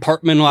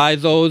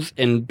compartmentalize those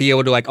and be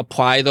able to like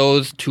apply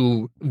those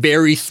to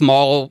very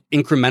small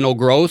incremental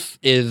growth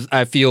is,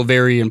 I feel,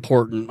 very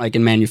important like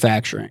in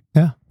manufacturing.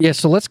 Yeah.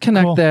 So let's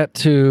connect that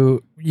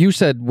to, you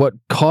said what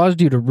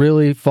caused you to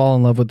really fall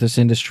in love with this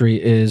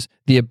industry is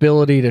the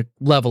ability to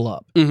level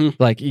up.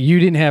 Like you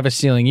didn't have a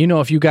ceiling. You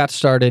know, if you got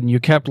started and you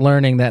kept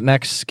learning that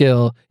next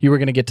skill, you were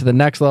going to get to the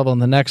next level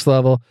and the next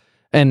level.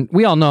 And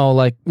we all know,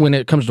 like, when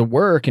it comes to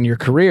work and your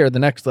career, the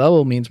next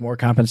level means more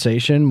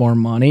compensation, more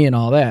money, and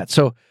all that.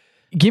 So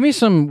give me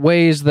some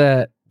ways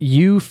that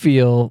you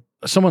feel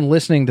someone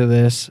listening to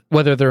this,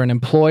 whether they're an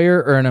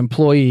employer or an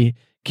employee,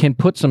 can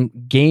put some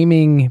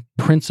gaming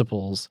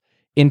principles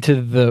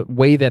into the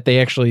way that they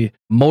actually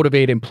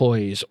motivate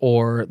employees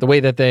or the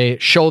way that they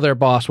show their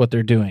boss what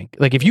they're doing.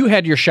 Like, if you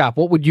had your shop,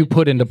 what would you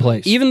put into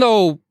place? Even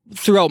though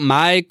throughout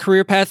my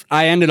career path,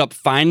 I ended up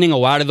finding a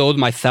lot of those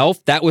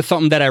myself, that was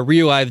something that I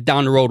realized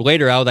down the road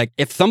later. I was like,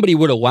 if somebody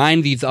would have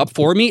lined these up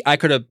for me, I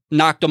could have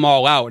knocked them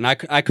all out, and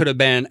I could have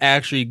been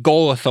actually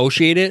goal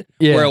associated,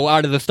 where a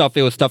lot of the stuff,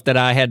 it was stuff that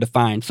I had to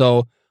find.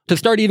 So to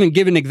start even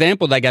giving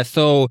examples, I guess,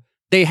 so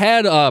they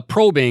had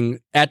probing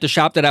at the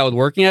shop that I was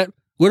working at,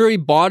 literally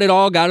bought it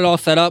all, got it all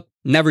set up,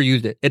 never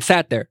used it. It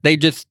sat there. They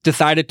just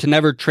decided to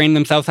never train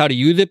themselves how to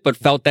use it, but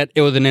felt that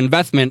it was an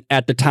investment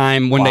at the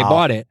time when they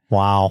bought it.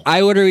 Wow. I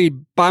literally,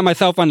 by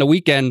myself on the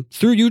weekend,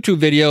 through YouTube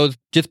videos,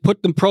 just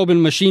put the probe in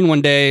the machine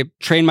one day,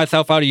 trained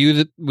myself how to use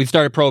it. We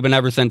started probing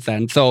ever since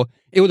then. So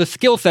it was a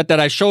skill set that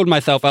I showed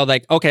myself. I was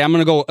like, okay, I'm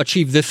going to go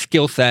achieve this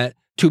skill set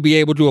to be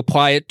able to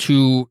apply it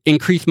to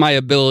increase my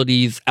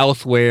abilities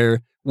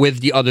elsewhere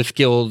with the other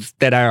skills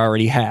that I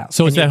already have.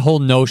 So it's that whole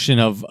notion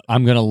of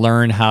I'm going to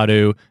learn how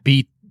to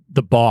beat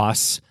the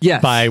boss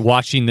by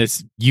watching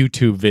this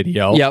YouTube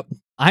video. Yep.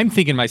 I'm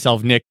thinking to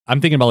myself, Nick,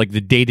 I'm thinking about like the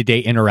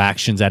day-to-day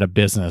interactions at a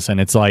business. And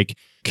it's like,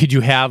 could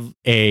you have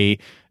a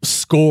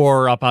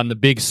score up on the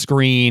big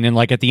screen? And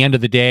like at the end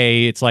of the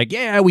day, it's like,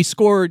 yeah, we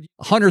scored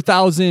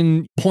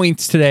 100,000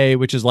 points today,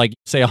 which is like,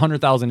 say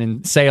 100,000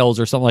 in sales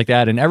or something like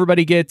that. And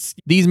everybody gets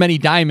these many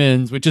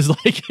diamonds, which is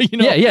like, you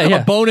know,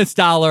 a bonus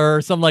dollar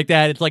or something like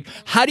that. It's like,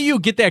 how do you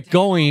get that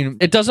going?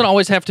 It doesn't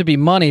always have to be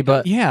money,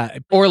 but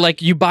or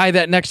like you buy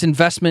that next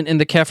investment in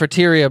the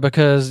cafeteria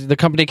because the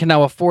company can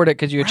now afford it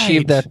because you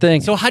achieved that thing.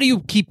 So how do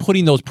you keep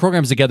putting those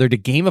programs together to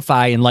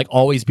gamify and like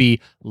always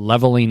be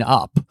leveling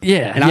up?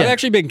 Yeah. And I've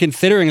actually been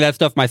considering that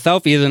stuff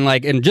myself, even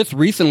like, and just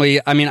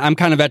recently, I mean, I'm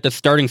kind of at the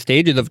starting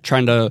stages of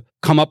trying to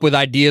come up with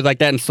ideas like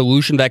that and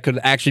solutions that could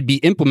actually be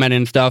implemented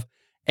and stuff.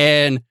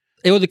 And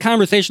it was a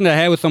conversation that I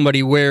had with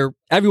somebody where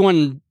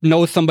everyone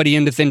knows somebody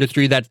in this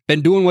industry that's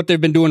been doing what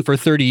they've been doing for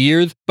 30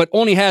 years, but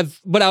only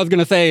has, what I was going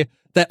to say,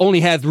 that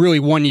only has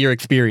really 1 year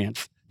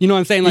experience. You know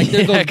what I'm saying? Like,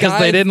 there's those guys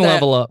they didn't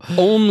level up.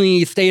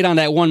 Only stayed on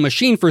that one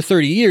machine for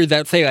 30 years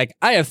that say, like,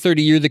 I have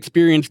 30 years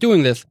experience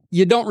doing this.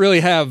 You don't really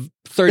have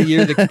 30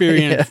 years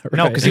experience.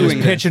 No, because he was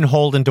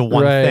pigeonholed into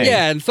one thing.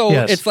 Yeah, and so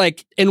it's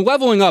like, in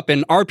leveling up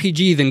in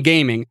RPGs and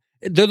gaming,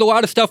 there's a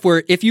lot of stuff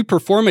where if you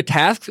perform a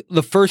task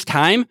the first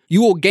time,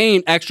 you will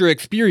gain extra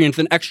experience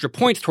and extra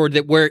points towards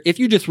it, where if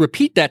you just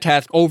repeat that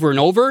task over and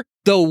over,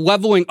 the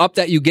leveling up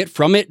that you get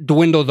from it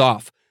dwindles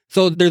off.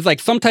 So there's like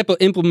some type of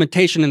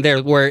implementation in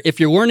there where if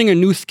you're learning a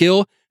new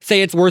skill,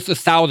 say it's worth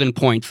 1,000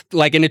 points,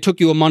 like, and it took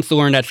you a month to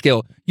learn that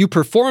skill. You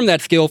perform that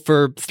skill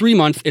for 3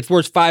 months, it's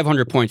worth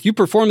 500 points. You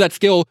perform that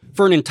skill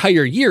for an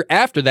entire year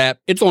after that,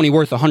 it's only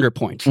worth 100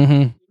 points.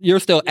 you're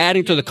still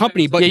adding to the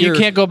company, but you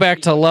can't go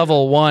back to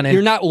level 1. And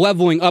you're not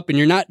leveling up, and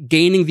you're not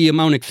gaining the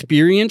amount of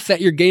experience that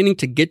you're gaining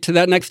to get to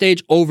that next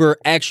stage over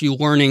actually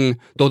learning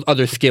those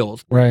other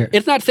skills. Right.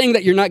 It's not saying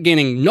that you're not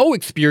gaining no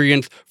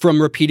experience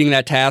from repeating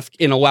that task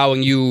and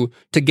allowing you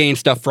to gain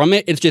stuff from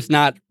it. It's just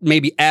not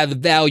maybe as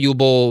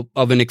valuable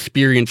of an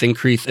experience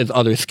increase as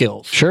other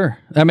skills. Sure.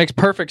 That makes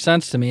perfect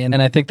sense to me. And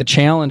I think the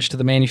challenge to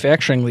the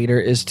manufacturing leader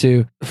is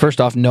to, first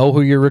off, know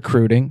who you're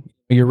recruiting.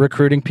 You're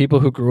recruiting people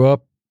who grew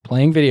up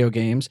playing video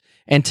games,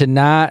 and to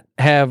not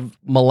have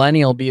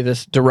millennial be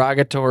this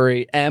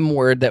derogatory M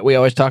word that we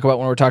always talk about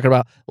when we're talking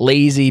about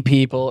lazy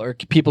people or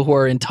people who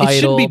are entitled. It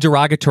shouldn't be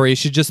derogatory. It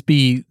should just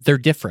be they're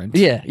different.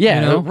 Yeah, you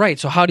know? Right.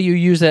 So how do you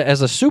use that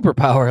as a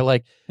superpower?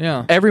 Like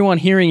everyone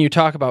hearing you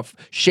talk about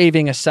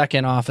shaving a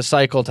second off a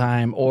cycle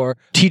time or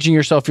teaching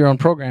yourself your own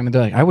program, and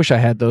they're like, I wish I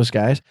had those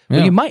guys.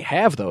 Well, you might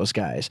have those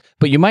guys,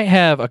 but you might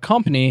have a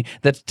company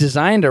that's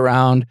designed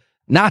around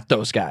not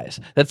those guys.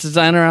 That's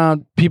designed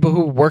around people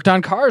who worked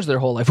on cars their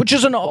whole life, which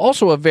is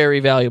also a very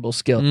valuable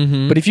skill.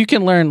 Mm-hmm. But if you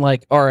can learn,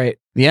 like, all right,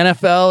 the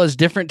NFL is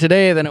different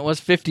today than it was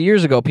 50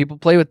 years ago. People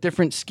play with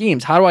different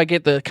schemes. How do I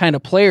get the kind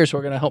of players who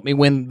are going to help me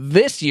win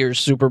this year's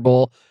Super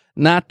Bowl,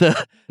 not the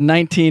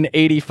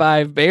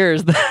 1985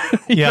 Bears?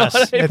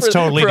 Yes, it's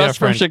totally different.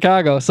 From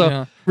Chicago.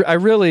 So I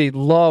really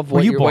love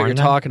what you're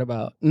talking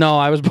about. No,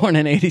 I was born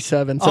in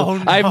 87. So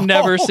I've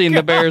never seen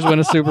the Bears win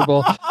a Super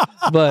Bowl.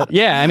 But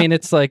yeah, I mean,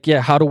 it's like,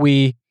 how do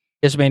we,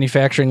 as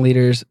manufacturing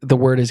leaders, the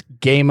word is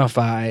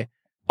gamify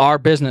our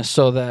business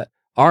so that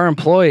our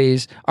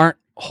employees aren't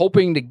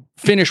hoping to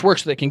finish work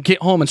so they can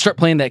get home and start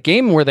playing that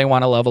game where they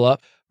want to level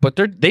up, but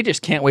they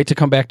just can't wait to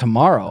come back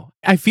tomorrow.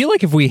 I feel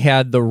like if we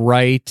had the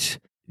right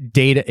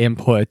data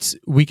inputs,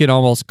 we could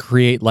almost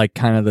create like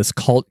kind of this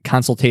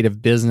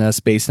consultative business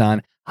based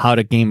on how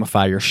to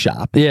gamify your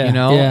shop.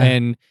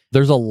 And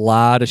there's a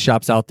lot of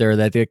shops out there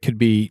that it could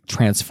be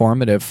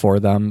transformative for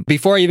them.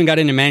 Before I even got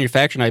into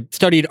manufacturing, I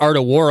studied Art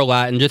of War a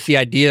lot, and just the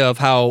idea of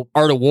how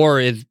Art of War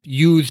is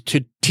used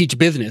to teach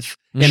business.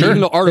 And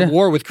even though Art of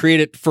War was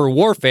created for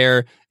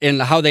warfare,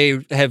 and how they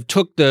have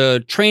took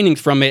the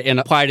trainings from it and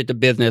applied it to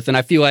business. And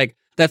I feel like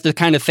that's the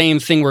kind of same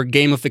thing where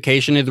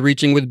gamification is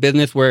reaching with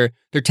business, where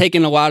they're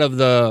taking a lot of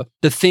the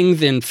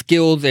things and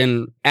skills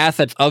and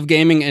assets of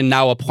gaming and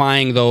now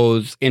applying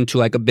those into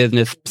like a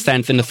business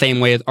sense in the same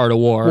way as Art of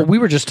War. Well, we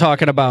were just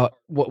talking about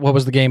what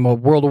was the game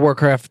of World of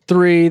Warcraft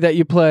 3 that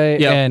you play.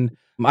 Yep. And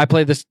I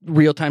play this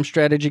real-time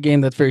strategy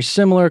game that's very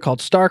similar called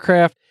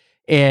StarCraft.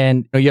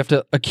 And you have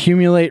to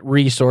accumulate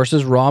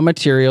resources, raw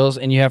materials,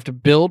 and you have to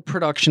build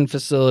production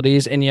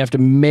facilities, and you have to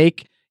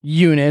make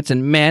units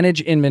and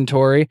manage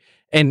inventory.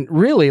 And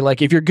really,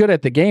 like, if you're good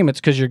at the game, it's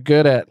because you're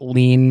good at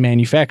lean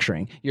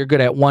manufacturing. You're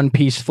good at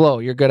one-piece flow.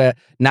 You're good at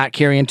not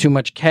carrying too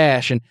much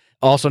cash and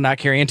also not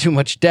carrying too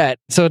much debt.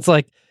 So it's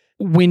like,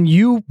 when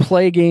you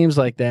play games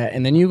like that,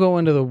 and then you go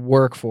into the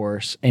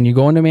workforce and you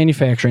go into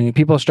manufacturing, and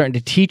people are starting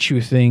to teach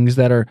you things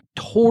that are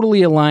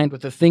totally aligned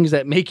with the things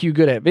that make you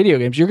good at video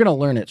games, you're going to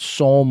learn it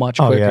so much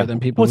quicker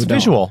than people who don't.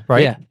 It's visual,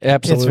 right? Yeah,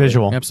 absolutely. It's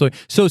visual. Absolutely.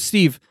 So,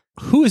 Steve,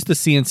 who is the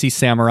CNC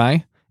Samurai?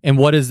 And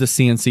what is the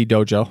CNC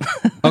Dojo?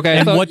 Okay.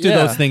 And what do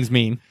those things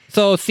mean?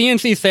 So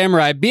CNC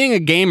Samurai, being a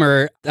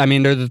gamer, I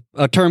mean, there's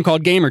a term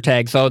called gamer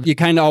tag. So you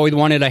kind of always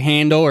wanted a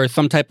handle or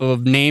some type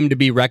of name to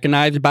be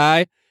recognized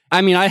by.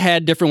 I mean, I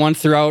had different ones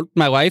throughout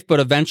my life, but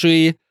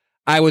eventually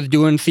I was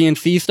doing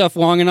CNC stuff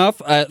long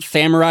enough.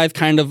 Samurai's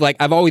kind of like,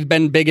 I've always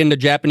been big into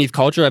Japanese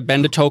culture. I've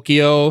been to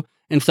Tokyo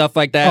and stuff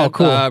like that. Oh,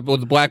 cool.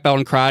 Was a black belt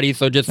in karate.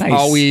 So just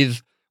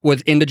always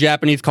was into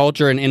Japanese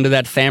culture and into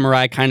that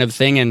samurai kind of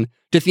thing. And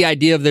just the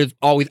idea of there's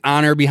always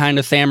honor behind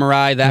a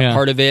samurai, that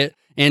part of it.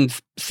 And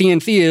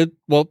CNC is,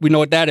 well, we know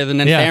what that is. And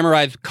then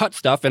samurais cut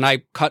stuff, and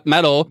I cut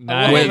metal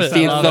with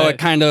CNC. So it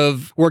kind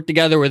of worked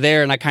together with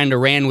there, and I kind of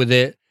ran with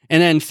it.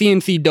 And then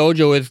CNC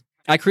Dojo is,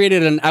 I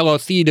created an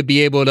LLC to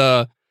be able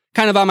to,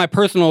 kind of on my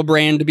personal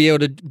brand, to be able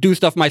to do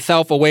stuff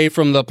myself away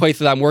from the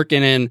places I'm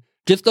working in.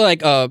 Just to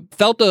like,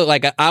 felt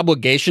like an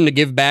obligation to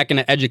give back in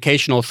an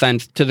educational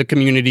sense to the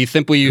community.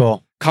 Simply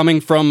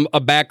coming from a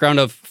background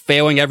of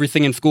failing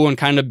everything in school and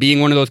kind of being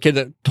one of those kids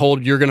that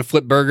told you're going to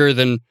flip burgers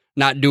and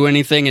not do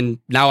anything. And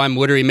now I'm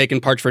literally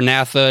making parts for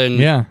NASA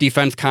and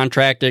defense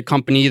contracted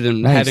companies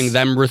and having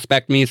them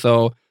respect me.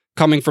 So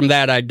coming from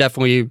that, I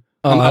definitely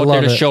I'm out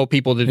there to show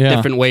people the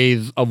different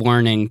ways of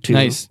learning too.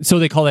 Nice. So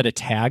they call that a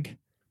tag?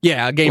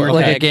 Yeah, a gamer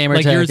like tag. A gamer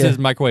like tag, yours is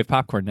microwave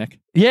popcorn, Nick.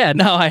 Yeah,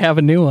 no, I have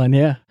a new one,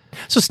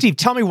 So, Steve,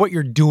 tell me what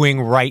you're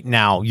doing right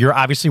now. You're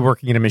obviously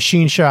working in a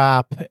machine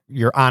shop.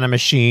 You're on a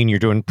machine. You're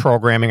doing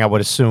programming, I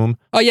would assume.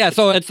 Oh, yeah.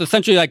 So it's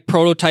essentially like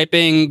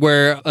prototyping,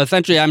 where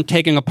essentially I'm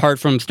taking a part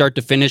from start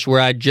to finish,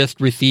 where I just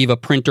receive a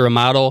print or a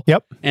model.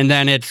 Yep. And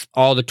then it's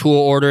all the tool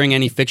ordering,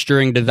 any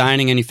fixturing,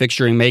 designing, any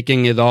fixturing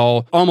making is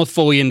all almost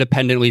fully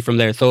independently from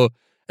there. So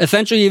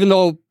essentially, even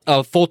though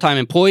a full-time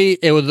employee,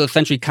 it was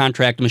essentially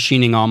contract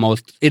machining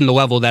almost in the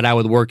level that I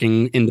was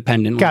working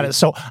independently. Got it.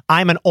 So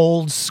I'm an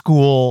old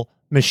school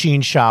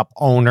machine shop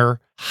owner.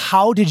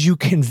 How did you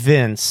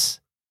convince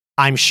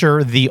I'm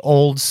sure the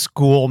old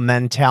school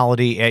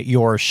mentality at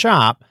your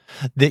shop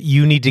that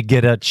you need to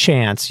get a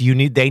chance.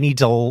 They need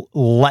to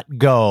let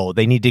go.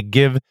 They need to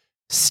give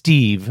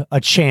Steve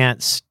a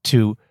chance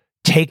to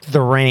take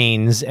the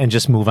reins and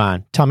just move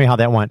on. Tell me how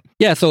that went.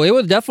 Yeah, so it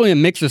was definitely a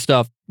mix of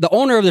stuff. The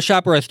owner of the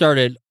shop where I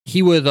started,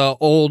 he was an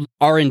old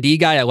R&D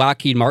guy at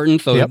Lockheed Martin,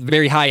 so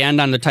very high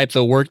end on the types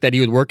of work that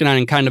he was working on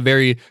and kind of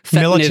very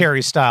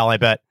military style, I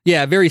bet.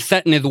 Yeah, very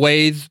set in his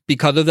ways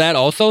because of that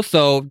also.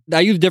 So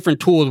I used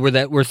different tools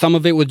where some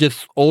of it was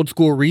just old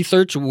school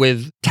research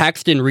with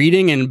text and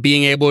reading and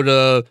being able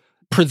to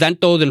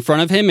present those in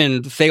front of him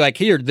and say like,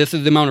 here, this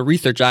is the amount of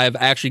research I've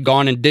actually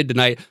gone and did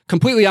tonight,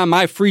 completely on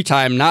my free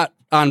time, not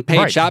on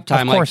paid shop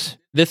time. Of course. Like,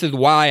 this is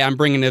why I'm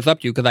bringing this up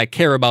to you because I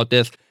care about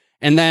this.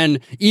 And then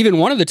even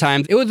one of the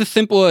times, it was as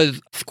simple as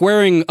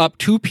squaring up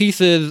 2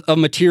 pieces of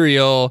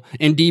material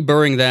and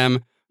deburring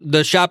them.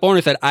 The shop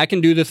owner said, I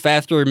can do this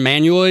faster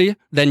manually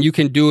than you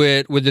can do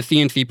it with the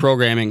CNC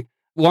programming.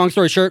 Long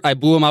story short, I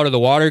blew them out of the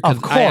water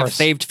because I have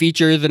saved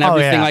features and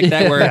everything like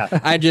that where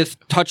I just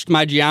touched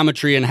my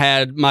geometry and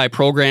had my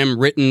program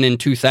written in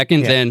 2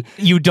 seconds. And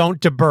you don't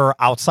deburr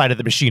outside of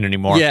the machine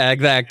anymore. Yeah,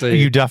 exactly.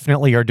 You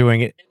definitely are doing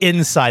it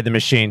inside the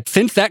machine.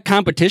 Since that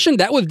competition,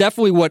 that was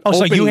definitely what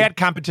so you had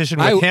competition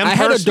with him I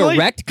had a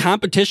direct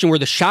competition where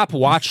the shop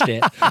watched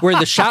it, where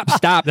the shop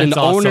stopped and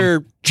the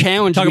owner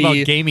challenged me. Talk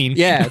about gaming.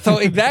 Yeah, so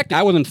exactly.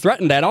 I wasn't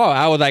threatened at all.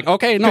 I was like,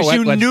 okay, no. Because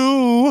you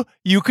knew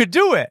you could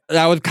do it.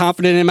 I was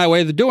confident in my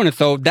ways of doing it.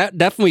 So that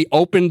definitely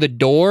opened the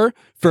door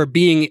for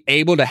being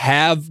able to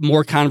have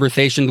more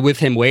conversations with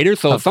him later.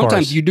 So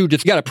sometimes you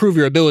just got to prove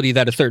your abilities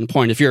at a certain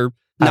point. If you're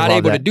not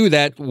able to do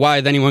that, why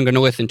is anyone going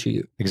to listen to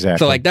you? Exactly.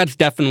 So like that's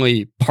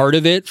definitely part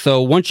of it.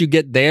 So once you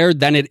get there,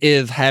 then it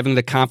is having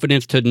the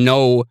confidence to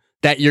know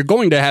that you're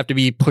going to have to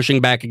be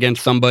pushing back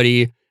against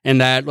somebody. And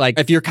that, like,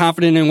 if you're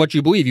confident in what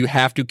you believe, you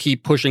have to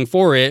keep pushing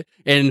for it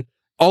and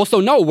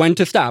also know when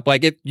to stop.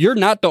 Like, if you're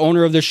not the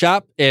owner of the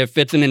shop, if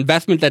it's an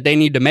investment that they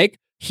need to make,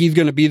 he's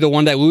going to be the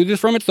one that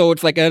loses from it. So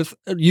it's like,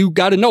 you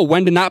got to know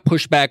when to not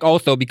push back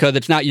also because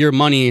it's not your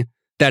money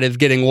that is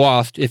getting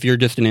lost if you're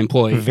just an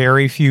employee.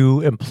 Very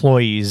few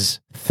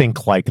employees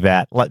think like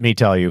that, let me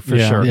tell you, for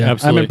sure. Yeah,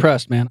 absolutely. I'm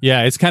impressed, man.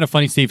 Yeah, it's kind of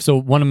funny, Steve. So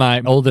one of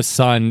my oldest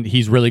son,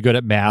 he's really good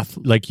at math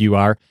like you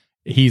are.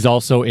 He's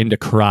also into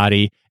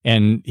karate,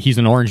 and he's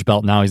an orange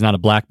belt now. He's not a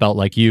black belt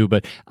like you,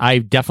 but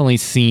I've definitely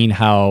seen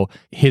how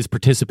his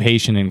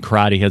participation in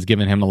karate has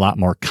given him a lot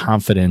more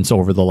confidence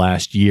over the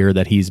last year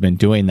that he's been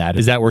doing that.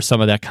 Is that where some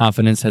of that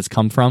confidence has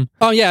come from?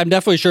 Oh, yeah, I'm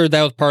definitely sure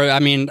that was part of it. I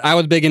mean, I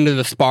was big into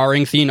the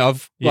sparring scene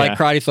of like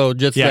karate, so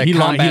just the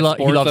combat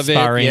sports of it.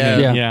 Sparring.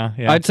 Yeah.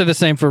 I'd say the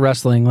same for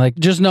wrestling. Like,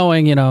 just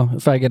knowing,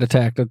 if I get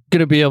attacked, I'm going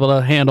to be able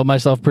to handle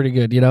myself pretty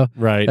good,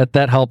 Right.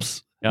 That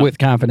helps. Yep. With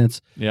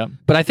confidence. Yeah.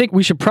 But I think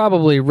we should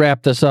probably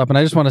wrap this up. And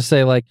I just want to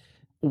say, like,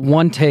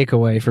 one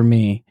takeaway for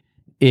me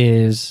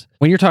is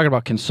when you're talking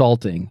about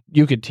consulting,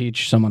 you could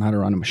teach someone how to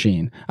run a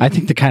machine. I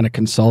think the kind of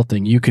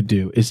consulting you could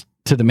do is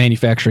to the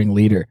manufacturing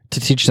leader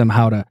to teach them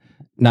how to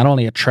not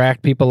only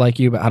attract people like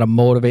you, but how to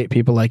motivate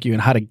people like you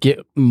and how to get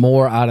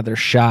more out of their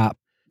shop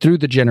through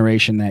the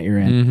generation that you're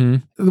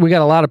in. Mm-hmm. We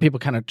got a lot of people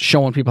kind of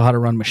showing people how to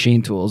run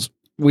machine tools.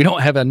 We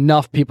don't have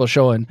enough people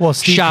showing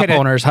shop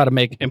owners how to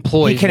make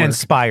employees. He can work.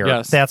 inspire.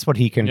 Yes. That's what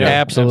he can do.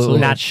 Absolutely.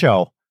 Not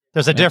show.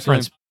 There's a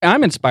difference.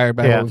 I'm inspired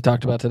by what we've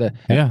talked about today.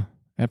 Yeah,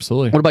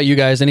 absolutely. What about you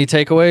guys? Any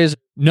takeaways?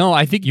 No,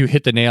 I think you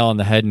hit the nail on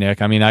the head,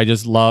 Nick. I mean, I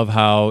just love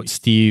how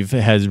Steve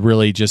has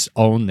really just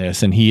owned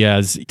this, and he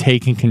has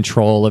taken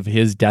control of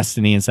his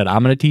destiny and said,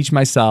 I'm going to teach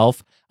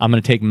myself. I'm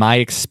going to take my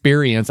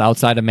experience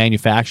outside of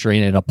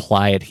manufacturing and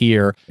apply it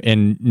here.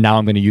 And now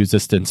I'm going to use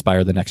this to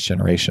inspire the next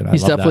generation.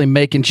 He's definitely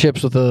making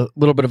chips with a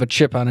little bit of a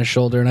chip on his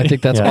shoulder. And I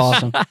think that's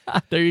awesome.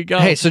 There you go.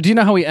 Hey, so do you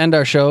know how we end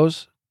our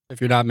shows?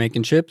 If you're not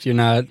making chips, you're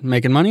not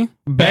making money.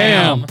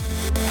 Bam.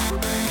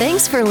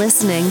 Thanks for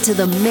listening to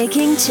the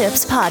Making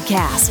Chips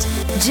podcast.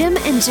 Jim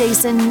and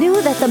Jason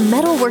knew that the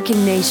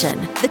metalworking nation,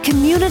 the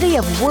community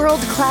of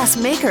world-class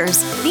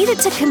makers, needed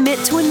to commit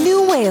to a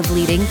new way of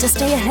leading to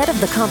stay ahead of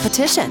the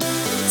competition.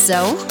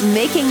 So,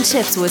 Making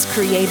Chips was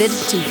created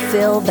to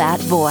fill that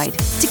void,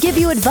 to give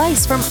you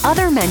advice from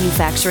other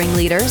manufacturing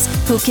leaders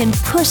who can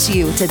push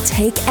you to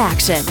take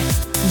action.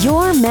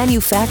 Your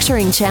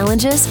manufacturing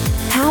challenges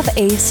have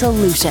a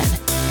solution,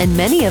 and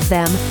many of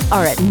them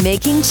are at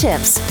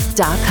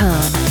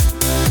makingchips.com.